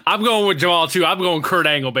 I'm going with Jamal too. I'm going Kurt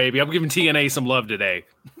Angle, baby. I'm giving TNA some love today.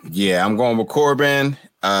 Yeah, I'm going with Corbin.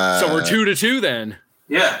 So we're 2-2 then.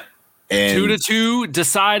 Yeah. And 2-2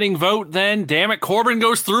 deciding vote then. Damn it, Corbin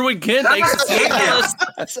goes through again. Thanks to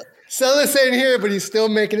Silas. Silas ain't here, but he's still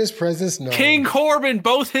making his presence known. King Corbin,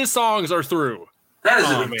 both his songs are through. That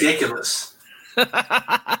is ridiculous. All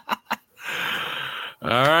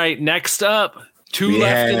right, next up. Two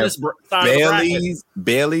left in this side of the bracket.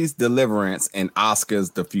 Bailey's Deliverance and Oscar's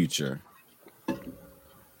The Future.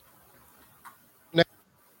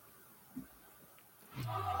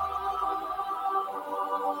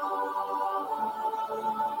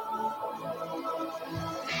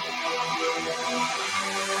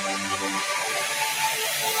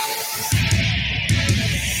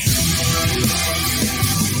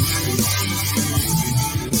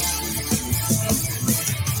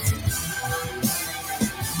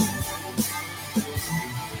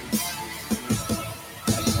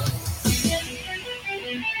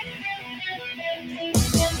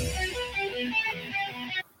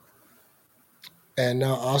 And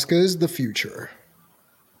now Oscar's The Future.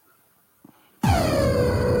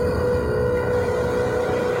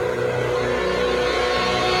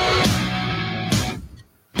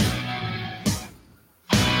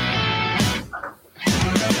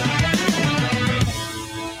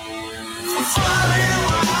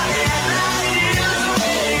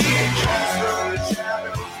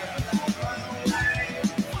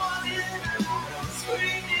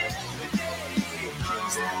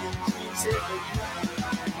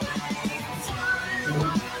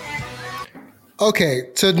 Okay,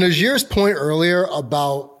 to Najir's point earlier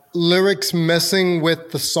about lyrics messing with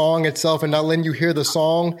the song itself and not letting you hear the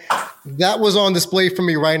song, that was on display for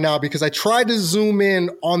me right now because I tried to zoom in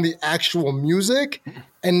on the actual music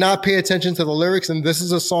and not pay attention to the lyrics. And this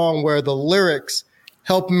is a song where the lyrics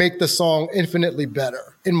help make the song infinitely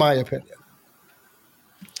better, in my opinion.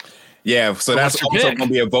 Yeah, so that's also going to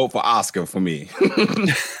be a vote for Oscar for me.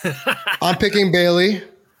 I'm picking Bailey.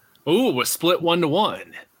 Ooh, a split 1-1.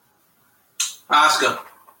 Oscar.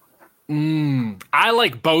 I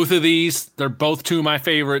like both of these. They're both two of my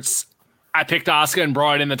favorites. I picked Oscar and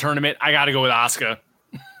brought it in the tournament. I got to go with Oscar.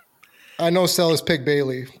 I know Sellers picked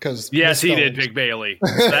Bailey because yes, he did pick Bailey.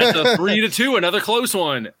 So that's a 3-2, another close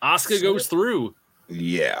one. Oscar goes through.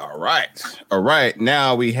 Yeah, all right.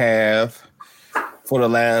 Now we have for the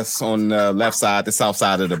last on the left side, the south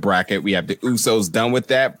side of the bracket, we have the Usos done with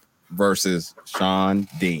that versus Shawn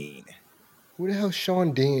Dean. Who the hell's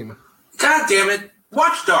Shawn Dean? God damn it.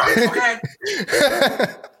 Watch Dark, okay?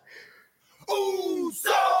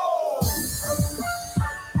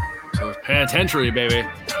 So it's penitentiary, baby.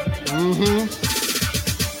 Down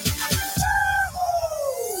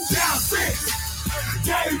 6.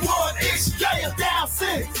 Day 1-ish, yeah, down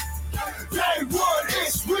 6. Day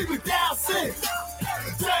 1-ish, we were down 6.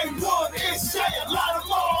 Day 1-ish, yeah, line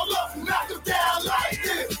them all up and knock them down like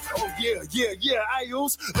this. Oh, yeah,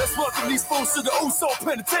 Ayos. Let's welcome these folks to the Uso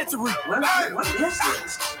Penitentiary. What is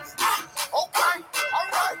this? Okay, all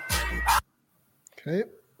right. Okay,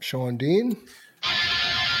 Shawn Dean.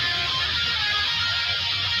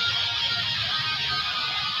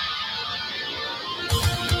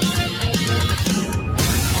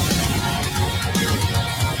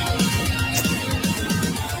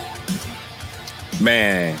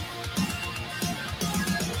 Man.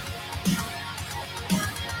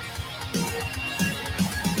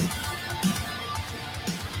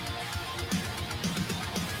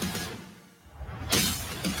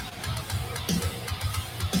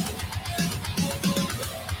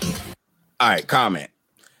 All right, comment.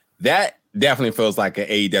 That definitely feels like an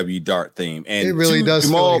AEW Dark theme. And it really does.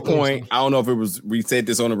 Small point. I don't know if it was we said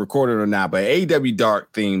this on the recording or not, but AEW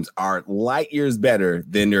Dark themes are light years better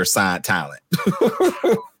than their signed talent.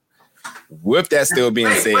 With that still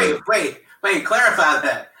being said, wait, clarify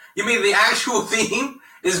that. You mean the actual theme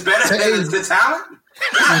is better than the talent?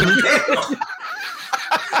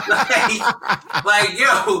 like,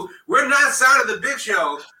 yo, we're not signing the Big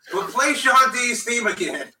Show, but play Shawn Dean's theme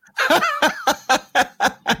again.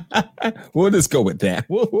 We'll just go with that.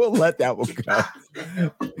 We'll let that one go.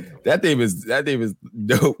 That theme is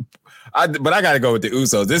dope. But I got to go with the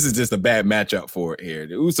Usos. This is just a bad matchup for it here.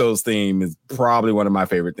 The Usos theme is probably one of my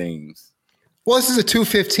favorite themes. Well, this is a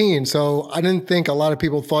 215, so I didn't think a lot of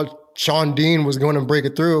people thought Shawn Dean was going to break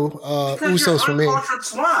it through. Usos for me.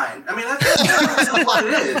 Swine. I mean, that's what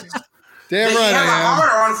it is. Damn right, you have a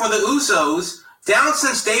hard on for the Usos down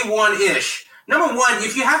since day one-ish. Number one,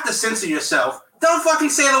 if you have to censor yourself, don't fucking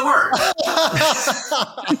say the word.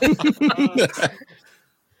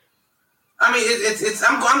 I mean, it's.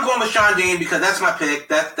 I'm going with Shawn Dean because that's my pick.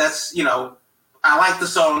 That's I like the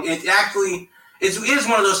song. It actually it is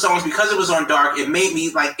one of those songs because it was on Dark. It made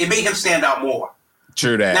him stand out more.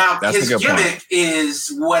 True that. Now that's his a good gimmick point.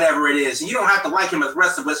 Is whatever it is, and you don't have to like him as the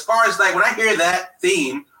rest of it. But as far as like when I hear that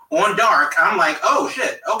theme on Dark, I'm like, oh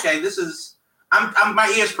shit, okay, this is. I'm my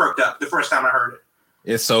ears perked up the first time I heard it.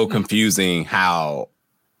 It's so confusing how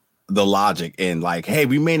the logic and like, hey,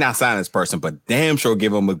 we may not sign this person, but damn sure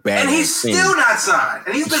give him a bad. And he's thing. still not signed,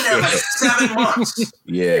 and he's been there like 7 months.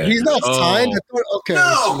 Yeah, he's not signed. Okay.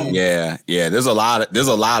 No. Yeah. There's a lot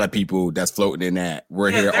of people that's floating in that.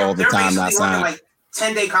 We're here all the time, not signed. Like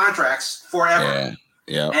 10-day contracts forever.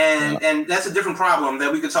 Yeah. And that's a different problem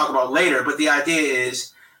that we could talk about later. But the idea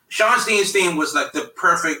is, Shawn Dean's theme was like the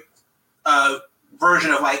perfect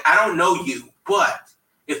version of like, I don't know you, but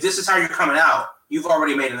if this is how you're coming out, you've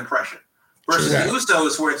already made an impression. Versus the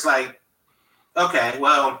Usos, where it's like, okay,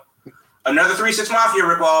 well, another 3-6 Mafia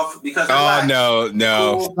ripoff because no,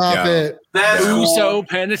 cool. Stop it. That's Uso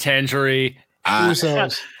Penitentiary.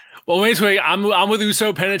 Usos. Well, wait. I'm with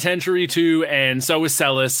Uso Penitentiary too, and so is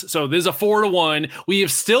Celis. So there's a 4-1. We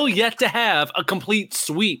have still yet to have a complete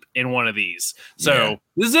sweep in one of these. So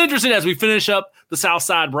this is interesting as we finish up the South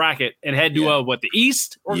Side bracket and head to the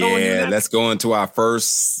East. Let's go into our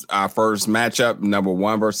first matchup, number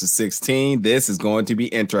 1 versus 16. This is going to be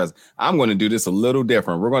interesting. I'm going to do this a little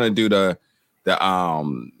different. We're going to do the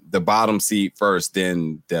bottom seed first,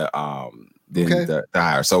 then the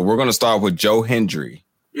higher. So we're going to start with Joe Hendry.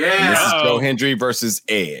 Yeah. And this is Joe Hendry versus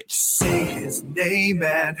Edge. Say his name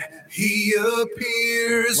and he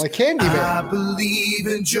appears. Like Candyman. I believe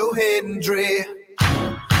in Joe Hendry.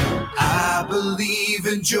 I believe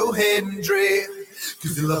in Joe Hendry.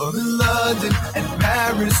 Cause they love him in London and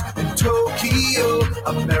Paris and Tokyo,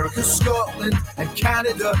 America, Scotland and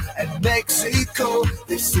Canada and Mexico.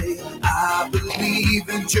 They say, I believe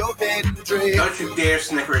in Joe Hendry. Don't you dare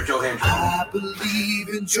snicker at Joe Hendry. I believe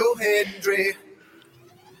in Joe Hendry.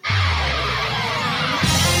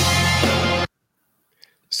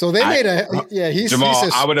 So they made he's Jamal,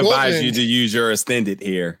 he's I would advise Scotland. you to use your extended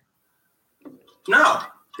here. No,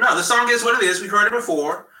 the song is what it is. We've heard it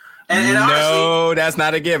before. And honestly, no, that's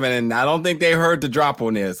not a given. And I don't think they heard the drop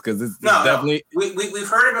on this because it's definitely. We've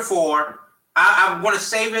heard it before. I want to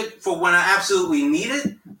save it for when I absolutely need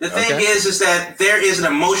it. The thing is that there is an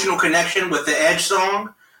emotional connection with the Edge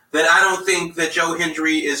song that I don't think that Joe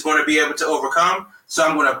Hendry is going to be able to overcome. So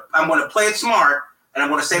I'm gonna play it smart and I'm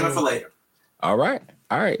gonna save it for later. All right.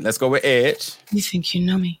 Let's go with Edge. You think you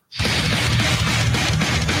know me?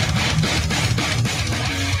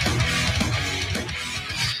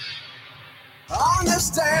 On this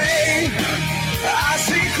day, I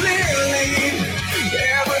see clearly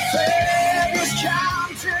everything has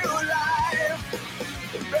come to life.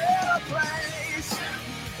 A better place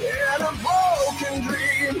in a broken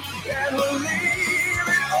dream, and we'll leave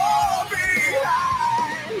it all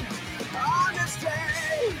behind. On this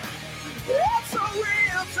day, it's so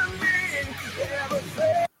real to me.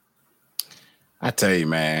 Everything. I tell you,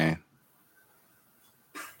 man.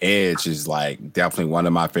 Edge is like definitely one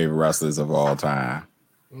of my favorite wrestlers of all time.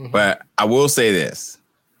 Mm-hmm. But I will say this.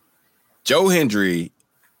 Joe Hendry,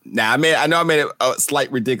 now I know I made a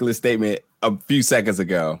slight ridiculous statement a few seconds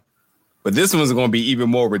ago, but this one's going to be even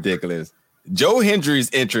more ridiculous. Joe Hendry's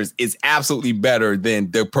entrance is absolutely better than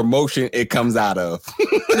the promotion it comes out of.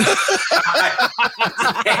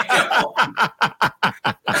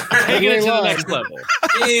 Taking it to the next level.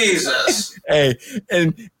 Jesus. Hey,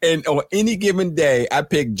 and on any given day, I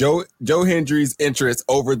pick Joe Hendry's entrance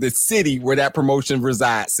over the city where that promotion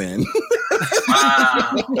resides in.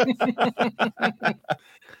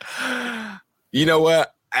 You know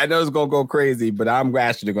what? I know it's gonna go crazy, but I'm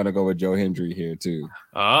actually gonna go with Joe Hendry here too.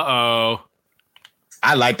 Uh-oh.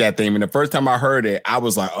 I like that theme, and the first time I heard it, I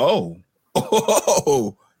was like, "Oh."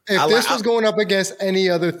 If this was going up against any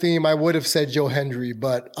other theme, I would have said Joe Hendry,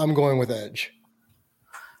 but I'm going with Edge.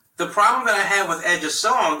 the problem that I have with Edge's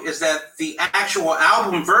song is that the actual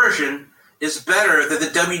album version is better than the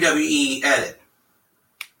WWE edit.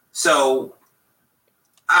 So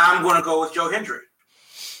I'm going to go with Joe Hendry.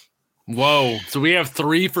 Whoa. So we have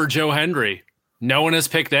 3 for Joe Hendry. No one has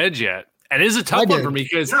picked Edge yet. And it is a tough one for me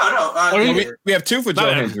because we have 2 for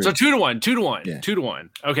Joe Hendry. So 2-1, 2-1, yeah. 2-1.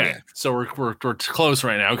 Okay. Yeah. So we're close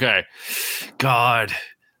right now. Okay. God.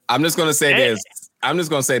 I'm just gonna say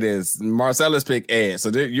this. Marcellus picked Edge. So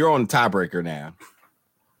you're on tiebreaker now.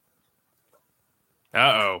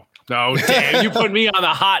 Uh-oh. No, damn, you put me on the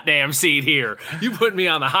hot damn seat here. You put me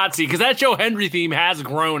on the hot seat because that Joe Hendry theme has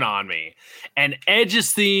grown on me. And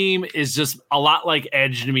Edge's theme is just a lot like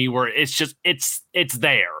Edge to me, where it's just it's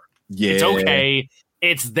there. Yeah. It's okay.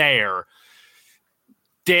 It's there.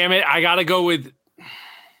 Damn it. I gotta go with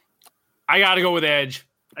Edge.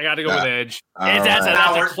 That's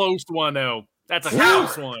a close one, though. That's a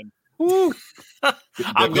close one.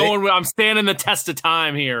 I'm standing the test of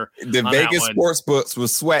time here. The Vegas sports books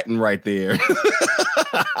was sweating right there.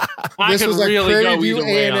 This was really preview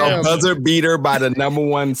A&M. A buzzer beater by the number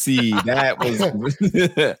 1 seed. That was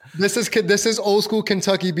this is old school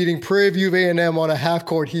Kentucky beating Prairie View A&M on a half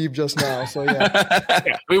court heave just now. So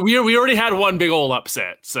yeah, we already had one big old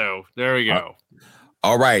upset. So there we go.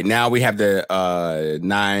 All right, now we have the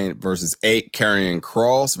 9 versus 8 Karrion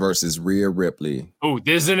Kross versus Rhea Ripley. Oh,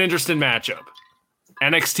 this is an interesting matchup.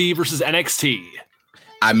 NXT versus NXT.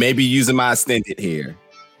 I may be using my extended here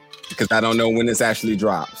because I don't know when this actually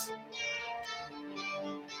drops.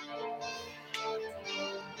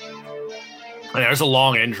 There's a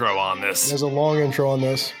long intro on this.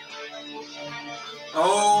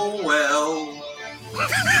 Oh, well.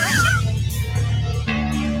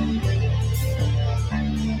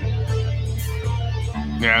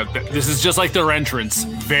 Yeah, this is just like their entrance.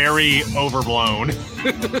 Very overblown.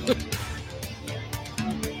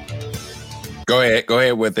 Go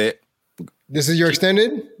ahead with it. This is your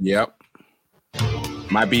extended? Yep.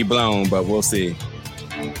 Might be blown, but we'll see.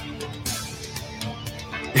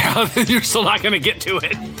 Yeah, you're still not going to get to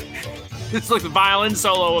it. It's like the violin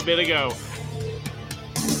solo a bit ago.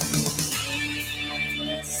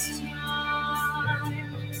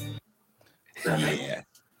 Yeah.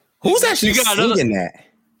 Who's actually singing that?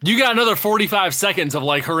 You got another 45 seconds of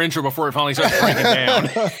like her intro before it finally starts breaking down.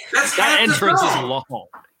 That entrance is long.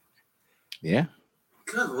 Yeah.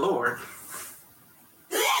 Good Lord.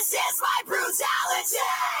 This is my brutality.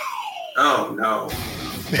 Oh no.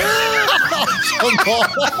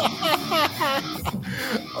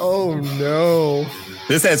 Oh no.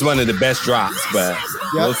 This has one of the best drops, but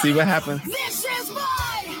we'll see what happens. This is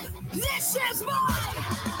my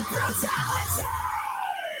brutality.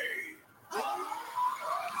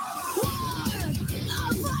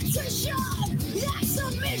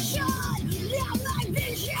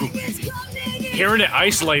 Hearing it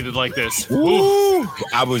isolated like this. Ooh,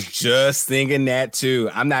 I was just thinking that too.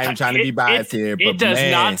 I'm not even trying to be biased here, but it does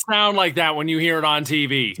not sound like that when you hear it on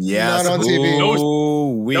TV. Yeah, not on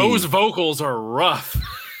TV. Those vocals are rough.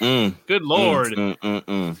 Good Lord.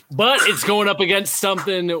 But it's going up against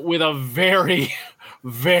something with a very,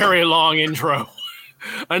 very long intro.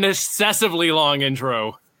 An excessively long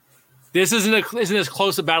intro. This isn't as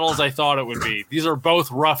close a battle as I thought it would be. These are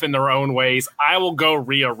both rough in their own ways. I will go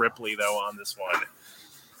Rhea Ripley, though, on this one.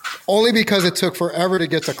 Only because it took forever to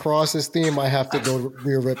get to Cross's theme, I have to go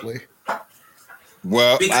Rhea Ripley.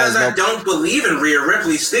 Well, because I don't believe in Rhea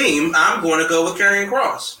Ripley's theme, I'm going to go with Karrion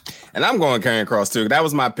Kross. And I'm going Karrion Kross, too. That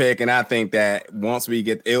was my pick, and I think that once we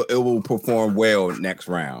get it will perform well next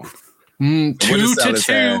round.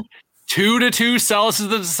 2-2. 2-2. Celis is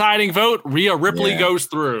the deciding vote. Rhea Ripley goes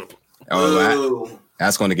through. Oh,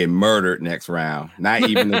 that's going to get murdered next round. Not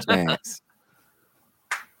even a chance.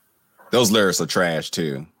 Those lyrics are trash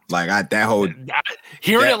too. Like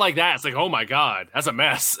hearing it like that, it's like, oh my god, that's a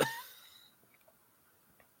mess.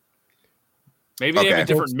 Maybe they have a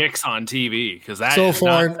different mix on TV because that so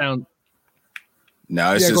far.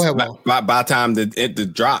 No, it's just by the time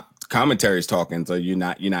the drop commentary is talking, so you're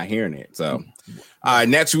not hearing it. So,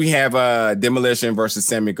 next we have Demolition versus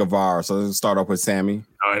Sammy Guevara. So let's start off with Sammy.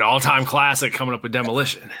 An all-time classic coming up with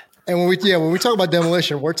Demolition. And when we talk about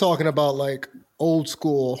Demolition, we're talking about like old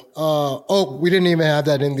school. We didn't even have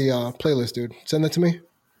that in the playlist, dude. Send that to me.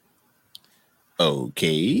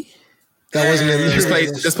 Okay. That wasn't in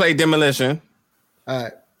the just play Demolition. All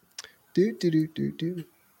right. Do.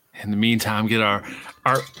 In the meantime, get our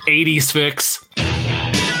 80s fix.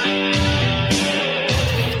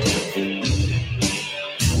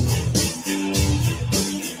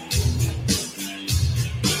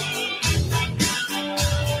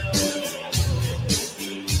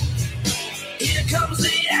 Here comes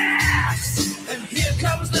the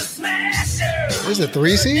Is it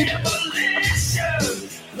 3 seed?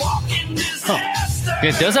 Huh.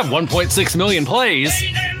 It does have 1.6 million plays.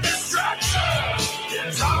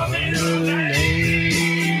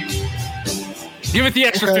 Give it the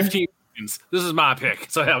extra 15 seconds. This is my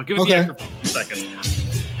pick. So hell, give it the extra 15 seconds.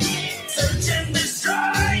 Search and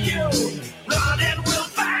destroy you. Run and we'll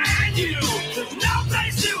find you. There's no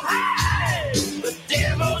place to hide. The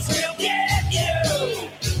devils will get you.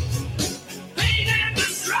 Pain and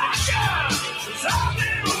destruction. It's all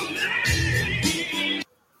they will need.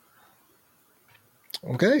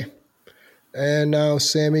 Okay. And now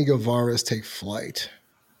Sammy Guevara's Take Flight.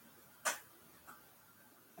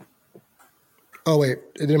 Oh, wait.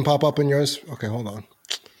 It didn't pop up in yours? Okay, hold on.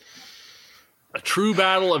 A true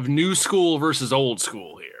battle of new school versus old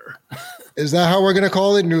school here. Is that how we're going to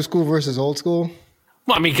call it? New school versus old school?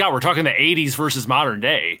 Well, I mean, God, we're talking the 80s versus modern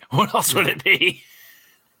day. What else would it be?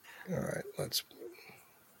 All right, let's...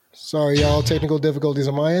 Sorry, y'all. Technical difficulties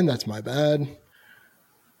on my end. That's my bad.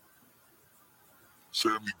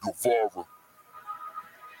 Sammy Guevara.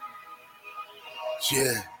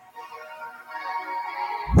 Yeah.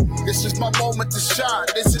 This is my moment to shine.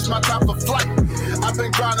 This is my time for flight. I've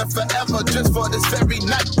been grinding forever just for this very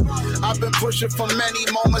night. I've been pushing for many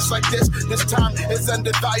moments like this. This time is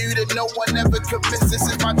undervalued and no one ever could miss. This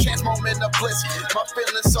is my chance, moment of bliss. My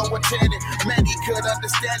feelings so enchanted. Many could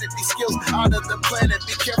understand it. These skills out of the planet.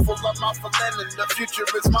 Be careful of my landing. The future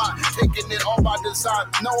is mine. Taking it all by design.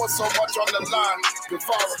 Knowing so much on the line.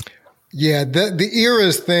 Guevara. Yeah, the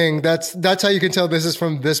eras thing, that's how you can tell this is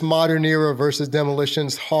from this modern era versus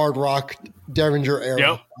Demolition's hard rock Derringer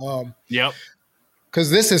era. Yep.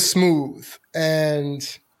 Because this is smooth.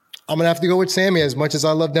 And I'm going to have to go with Sammy as much as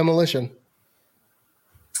I love Demolition.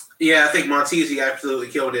 Yeah, I think Montesi absolutely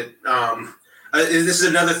killed it. This is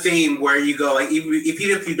another theme where you go, like, even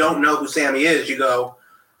if you don't know who Sammy is, you go,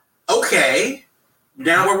 okay,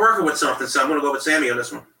 now we're working with something, so I'm going to go with Sammy on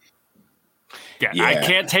this one. Yeah, I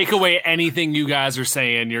can't take away anything you guys are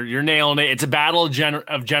saying. You're nailing it. It's a battle of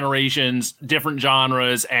generations, different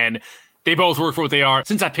genres, and they both work for what they are.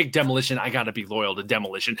 Since I picked Demolition, I got to be loyal to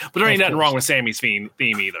Demolition. But there ain't nothing wrong with Sammy's theme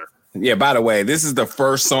either. Yeah, by the way, this is the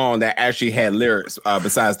first song that actually had lyrics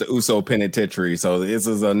besides the Uso Penitentiary. So this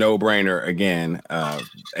is a no-brainer again.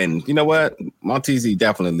 And you know what? Montesi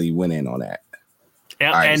definitely went in on that. Yeah,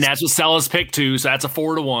 right. And that's what Cella's picked too. So that's a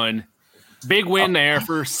 4-1. Big win there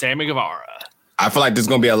for Sammy Guevara. I feel like there's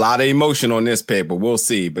going to be a lot of emotion on this pick, but we'll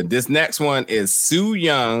see. But this next one is Su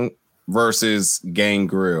Yung versus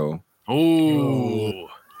Gangrel. Ooh.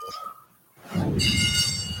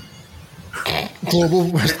 Global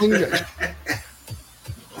Wrestling.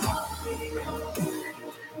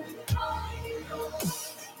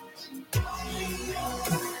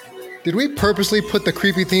 Did we purposely put the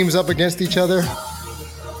creepy themes up against each other?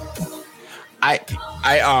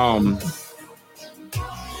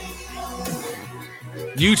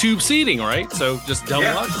 YouTube seating, right? So just double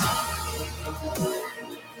up.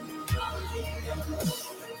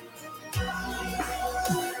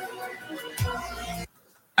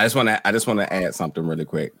 I just want to add something really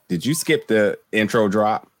quick. Did you skip the intro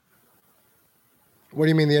drop? What do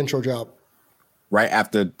you mean the intro drop? Right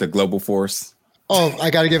after the Global Force. Oh,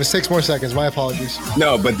 I got to give it 6 more seconds. My apologies.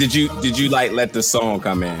 No, but did you like let the song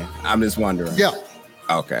come in? I'm just wondering. Yeah.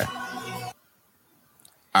 Okay.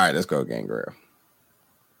 All right, let's go, Gangrel.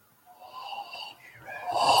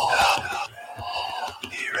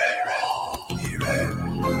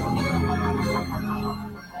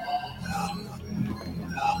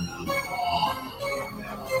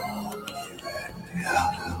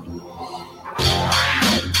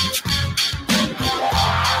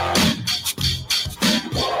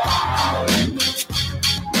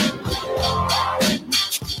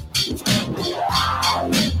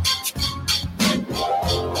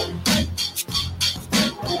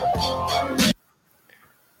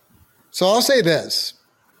 So I'll say this.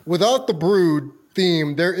 Without the Brood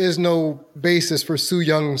theme, there is no basis for Su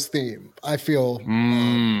Young's theme, I feel.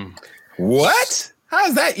 What? How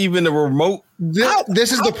is that even a remote?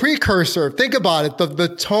 This is the precursor. Think about it.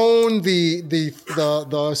 The tone, the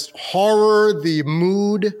horror, the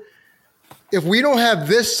mood. If we don't have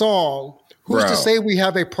this song, who's to say we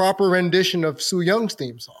have a proper rendition of Su Young's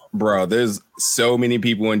theme song? Bro, there's so many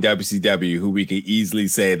people in WCW who we could easily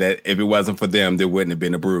say that if it wasn't for them, there wouldn't have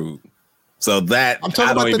been a Brood. So that I'm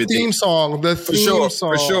talking about the theme song. The theme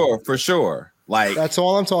song. For sure. Like that's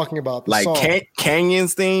all I'm talking about. Like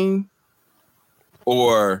Canyon's theme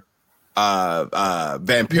or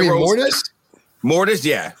Vampiro's. You mean Mortis? Mortis,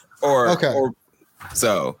 yeah. I'm going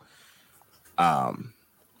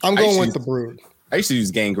with the Brood. I used to use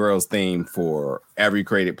Gangrel's theme for every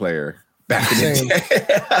created player back in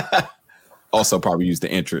the day. Also probably used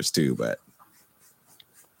the interest too, but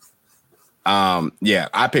yeah,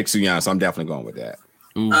 I picked Su Yung, so I'm definitely going with that.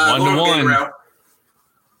 Ooh, 1-1. Gangrel.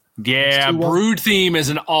 Yeah, Brood Theme is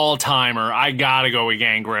an all-timer. I gotta go with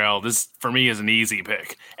Gangrel. This for me is an easy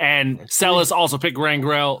pick. And Celis also picked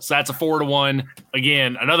Gangrel, so that's a 4-1.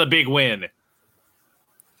 Again, another big win.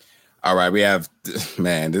 All right, we have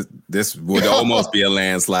this would almost be a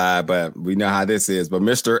landslide, but we know how this is. But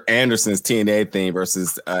Mr. Anderson's TNA theme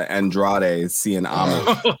versus Andrade Cien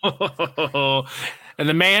Almas. And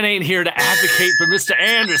the man ain't here to advocate for Mr.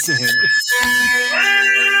 Anderson.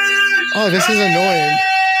 Oh, this is annoying.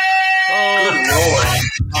 Oh,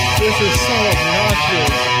 This is so obnoxious.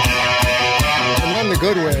 And not in a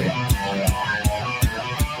good way.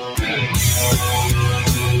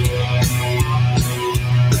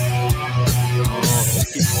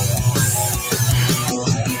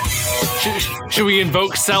 Should we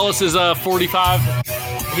invoke Celis's 45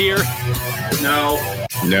 here? No.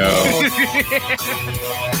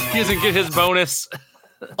 He doesn't get his bonus.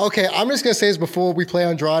 Okay, I'm just going to say this before we play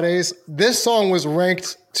Andrade's. This song was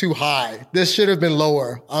ranked too high. This should have been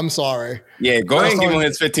lower. I'm sorry. Yeah, go ahead and give him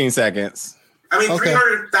his 15 seconds. I mean, Okay.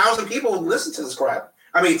 300,000 people listen to this crap.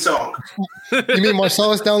 I mean, song. You mean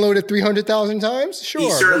Marcellus downloaded 300,000 times? Sure.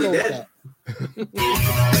 He certainly we'll go did. with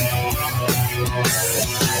that.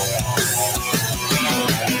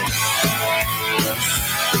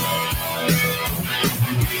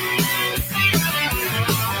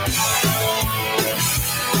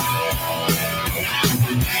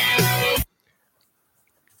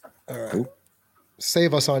 All right.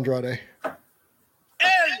 Save us, Andrade.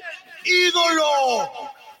 ídolo.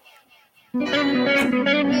 We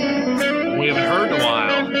haven't heard in a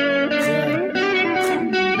while.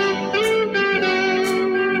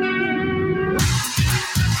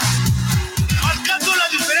 Marcando la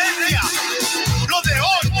diferencia. Lo de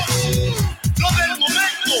hoy. Lo del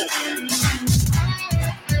momento.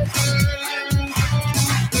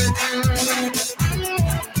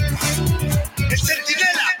 El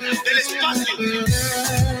centinela del espacio.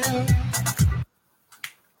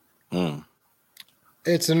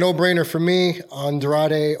 It's a no-brainer for me.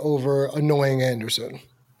 Andrade over annoying Anderson.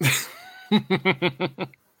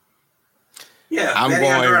 Yeah, I'm Manny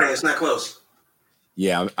going- Andrade. It's not close.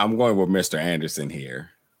 Yeah, I'm going with Mr. Anderson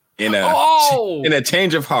here. In Oh! a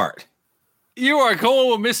change of heart. You are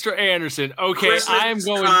going with Mr. Anderson. Okay, Christmas I'm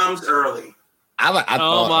going. comes early. I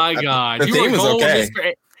Oh my God! The You theme are is going okay. with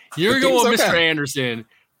Mr. You're The going theme's with Mr. okay. Anderson.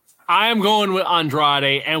 I am going with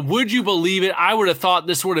Andrade. And would you believe it? I would have thought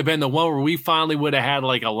this would have been the one where we finally would have had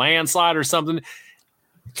like a landslide or something.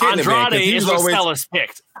 Couldn't have been, 'cause Andrade he is was what always- Celis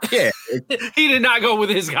picked. Yeah. He did not go with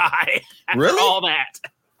his guy. After Really? all that.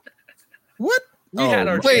 What? We had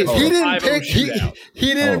our Wait, chance he for a didn't 5-0 pick. He shootout.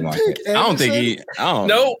 didn't my pick. God. I don't think Anderson? he. I don't.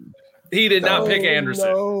 Nope. He did not pick Oh, Anderson.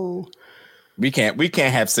 No, We can't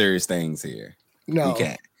have serious things here. no. We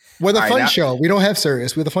can't. We're the All right, fun now- show. We don't have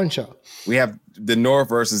serious. We're the fun show. We have the North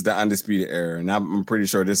versus the Undisputed Era, and I'm pretty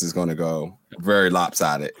sure this is going to go very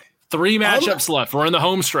lopsided. 3 matchups left. We're in the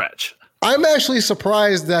home stretch. I'm actually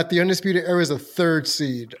surprised that the Undisputed Era is a 3rd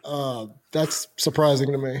seed. That's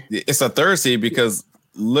surprising to me. It's a 3rd seed because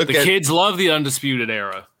look The at kids love the Undisputed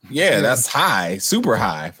Era. yeah, that's high, super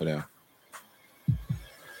high for them.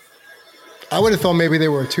 I would have thought maybe they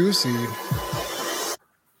were a 2 seed.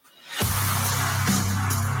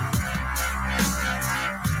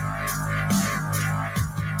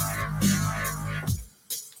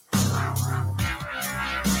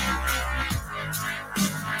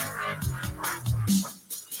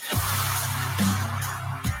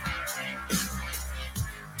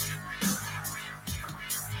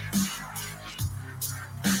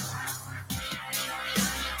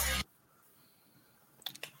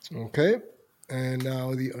 Okay. And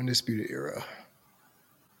now the Undisputed Era.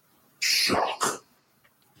 Shock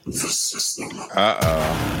the system.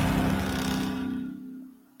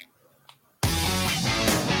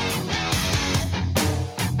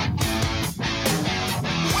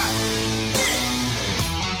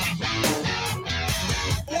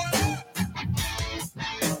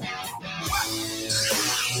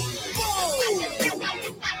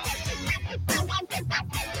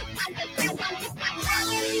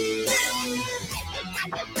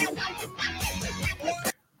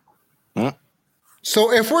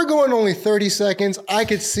 So if we're going only 30 seconds, I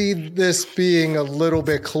could see this being a little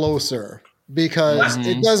bit closer because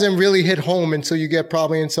it doesn't really hit home until you get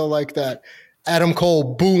probably until like that Adam Cole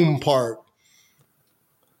boom part.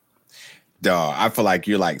 Dog, I feel like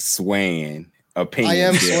you're like swaying opinions. I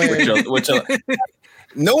am here swaying. with your-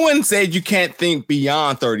 No one said you can't think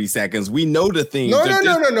beyond 30 seconds. We know the themes.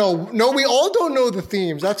 No. We all don't know the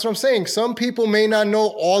themes. That's what I'm saying. Some people may not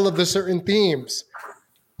know all of the certain themes.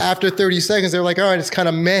 After 30 seconds, they're like, all right, it's kind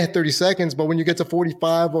of meh 30 seconds. But when you get to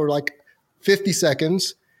 45 or like 50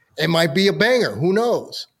 seconds, it might be a banger. Who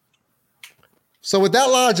knows? So with that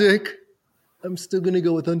logic, I'm still going to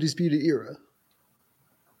go with Undisputed Era.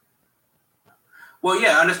 Well,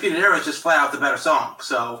 yeah, Undisputed Era is just flat out the better song.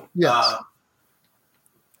 So, yes.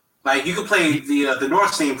 Like you could play the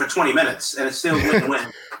North theme for 20 minutes and it still wouldn't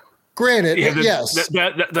win. Granted, yes.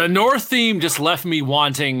 The North theme just left me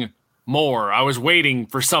wanting more. I was waiting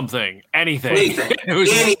for something, anything.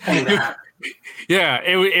 Anything. Yeah,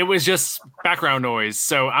 it was just background noise.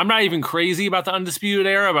 So I'm not even crazy about the Undisputed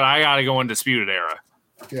Era, but I got to go Undisputed Era.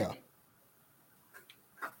 Yeah.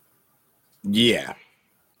 Yeah.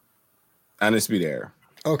 Undisputed Era.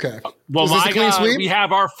 Okay. Well, my God, we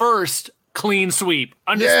have our first clean sweep.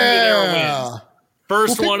 Undisputed Era wins.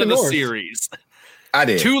 First one of the series. I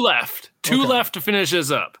did. Two left to finish this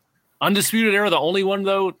up. Undisputed Era, the only one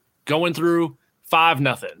though going through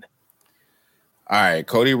 5-0. All right,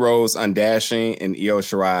 Cody Rhodes, Undashing, and Io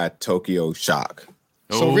Shirai, Tokyo Shock.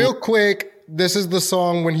 So real quick, this is the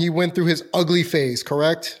song when he went through his ugly phase,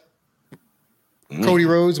 correct? Cody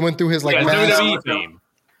Rhodes went through his WWE theme.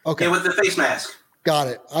 Okay, with the face mask. Got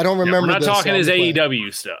it. I don't remember. We're not talking his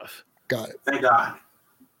AEW stuff. Got it. Thank God.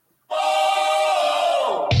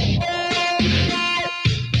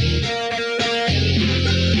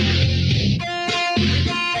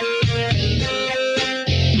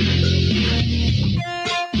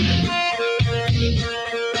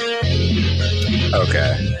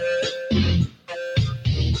 Okay.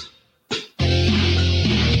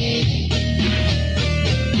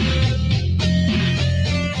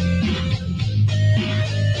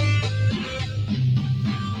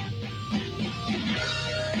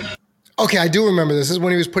 Okay, I do remember this. This is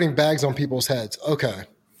when he was putting bags on people's heads. Okay.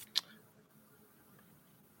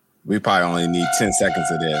 We probably only need 10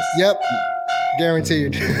 seconds of this. Yep.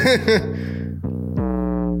 Guaranteed.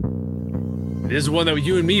 This is one that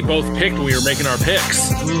you and me both picked when we were making our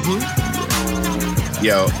picks. Mm-hmm.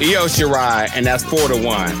 Yo, Io Shirai, and that's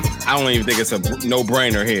 4-1. I don't even think it's a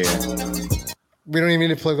no-brainer here. We don't even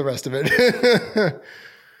need to play the rest of it.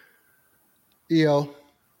 Io.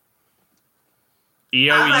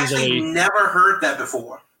 I've actually never heard that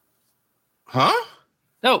before. Huh?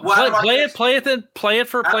 No, play it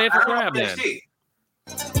for grab then.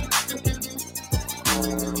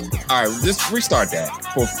 All right, just restart that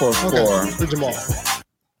for Jamal.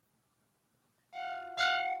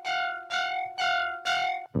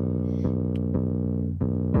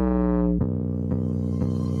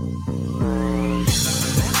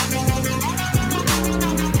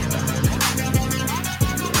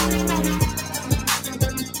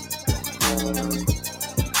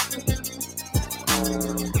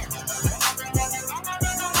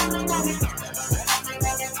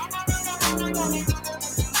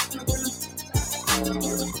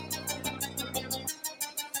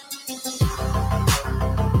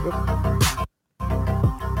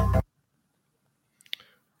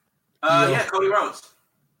 Yeah, Cody Rhodes.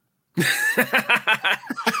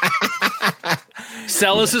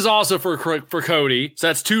 Celis is also for Cody, so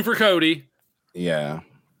that's 2 for Cody. Yeah.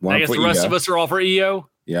 I guess the rest of us are all for Io.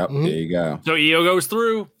 Yep, there you go. So Io goes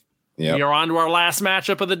through. Yep. We are on to our last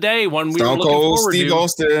matchup of the day. One we were Stone looking Cold forward Steve to.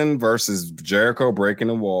 Austin versus Jericho breaking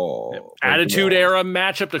the wall. Attitude Era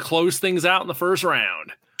matchup to close things out in the first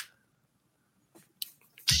round.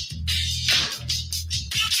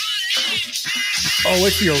 Oh,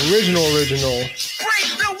 it's the original.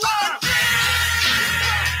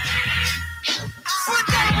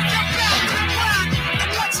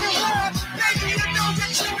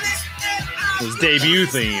 His debut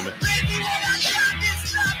theme.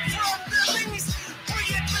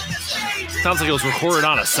 Sounds like it was recorded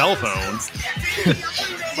on a cell phone.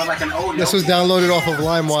 But like an old This was downloaded off of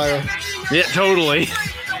LimeWire. Yeah, totally.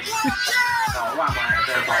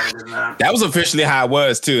 That was officially how it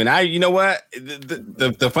was too. And you know what?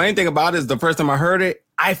 The funny thing about it is the first time I heard it,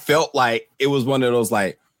 I felt like it was one of those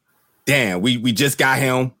like, damn, we just got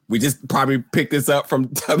him. We just probably picked this up from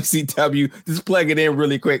WCW. Just plug it in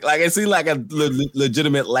really quick. Like it seemed like a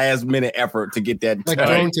legitimate last minute effort to get that like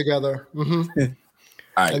thrown together. Mm-hmm.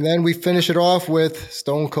 All right. And then we finish it off with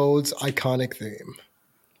Stone Cold's iconic theme.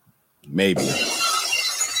 Maybe.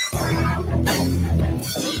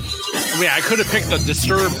 I mean, I could have picked the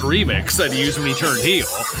Disturbed remix that used when he turned heel.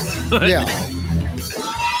 Yeah.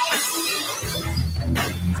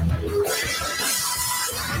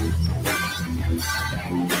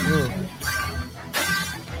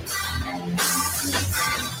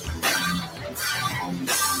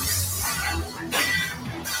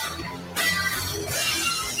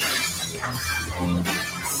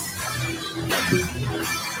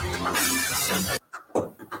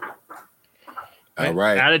 All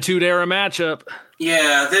right. Attitude Era matchup.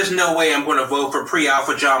 Yeah, there's no way I'm going to vote for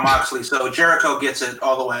pre-alpha John Moxley, so Jericho gets it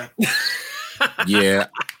all the way. Yeah,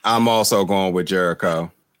 I'm also going with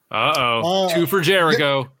Jericho. Two for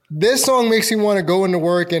Jericho. This song makes me want to go into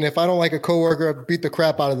work, and if I don't like a coworker, I beat the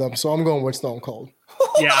crap out of them. So I'm going with Stone Cold.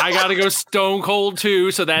 Yeah, I got to go Stone Cold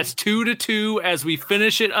too. So that's 2-2 as we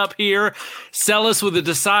finish it up here. Sell us with a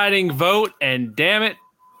deciding vote, and damn it,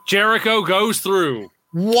 Jericho goes through.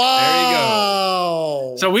 Wow. There you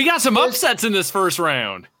go. So we got some upsets in this first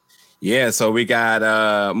round. Yeah, so we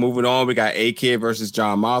got moving on. We got A-Kid versus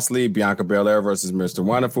John Moxley, Bianca Belair versus Mr.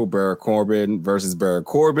 Wonderful, Baron Corbin versus Baron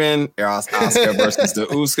Corbin, Asuka versus the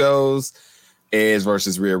Usos, Edge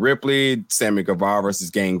versus Rhea Ripley, Sammy Guevara versus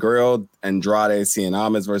Gangrel, Andrade Cien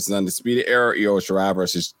Almas versus Undisputed Era, Io Shirai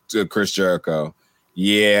versus Chris Jericho.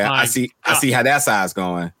 Yeah, I see how that side's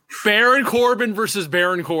going. Baron Corbin versus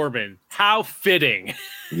Baron Corbin. How fitting.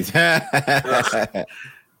 The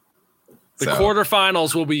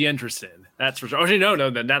quarterfinals will be interesting. That's for sure. Oh, no,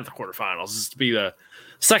 not the quarterfinals. This is to be the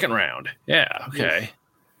second round. Yeah, okay.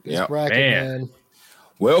 Yeah, man.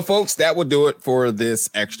 Well, folks, that will do it for this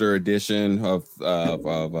extra edition of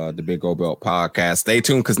the Big Gold Belt podcast. Stay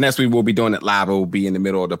tuned because next week we'll be doing it live. It will be in the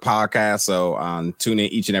middle of the podcast. So tune in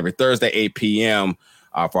each and every Thursday, 8 p.m.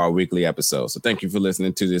 For our weekly episode. So thank you for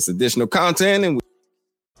listening to this additional content, and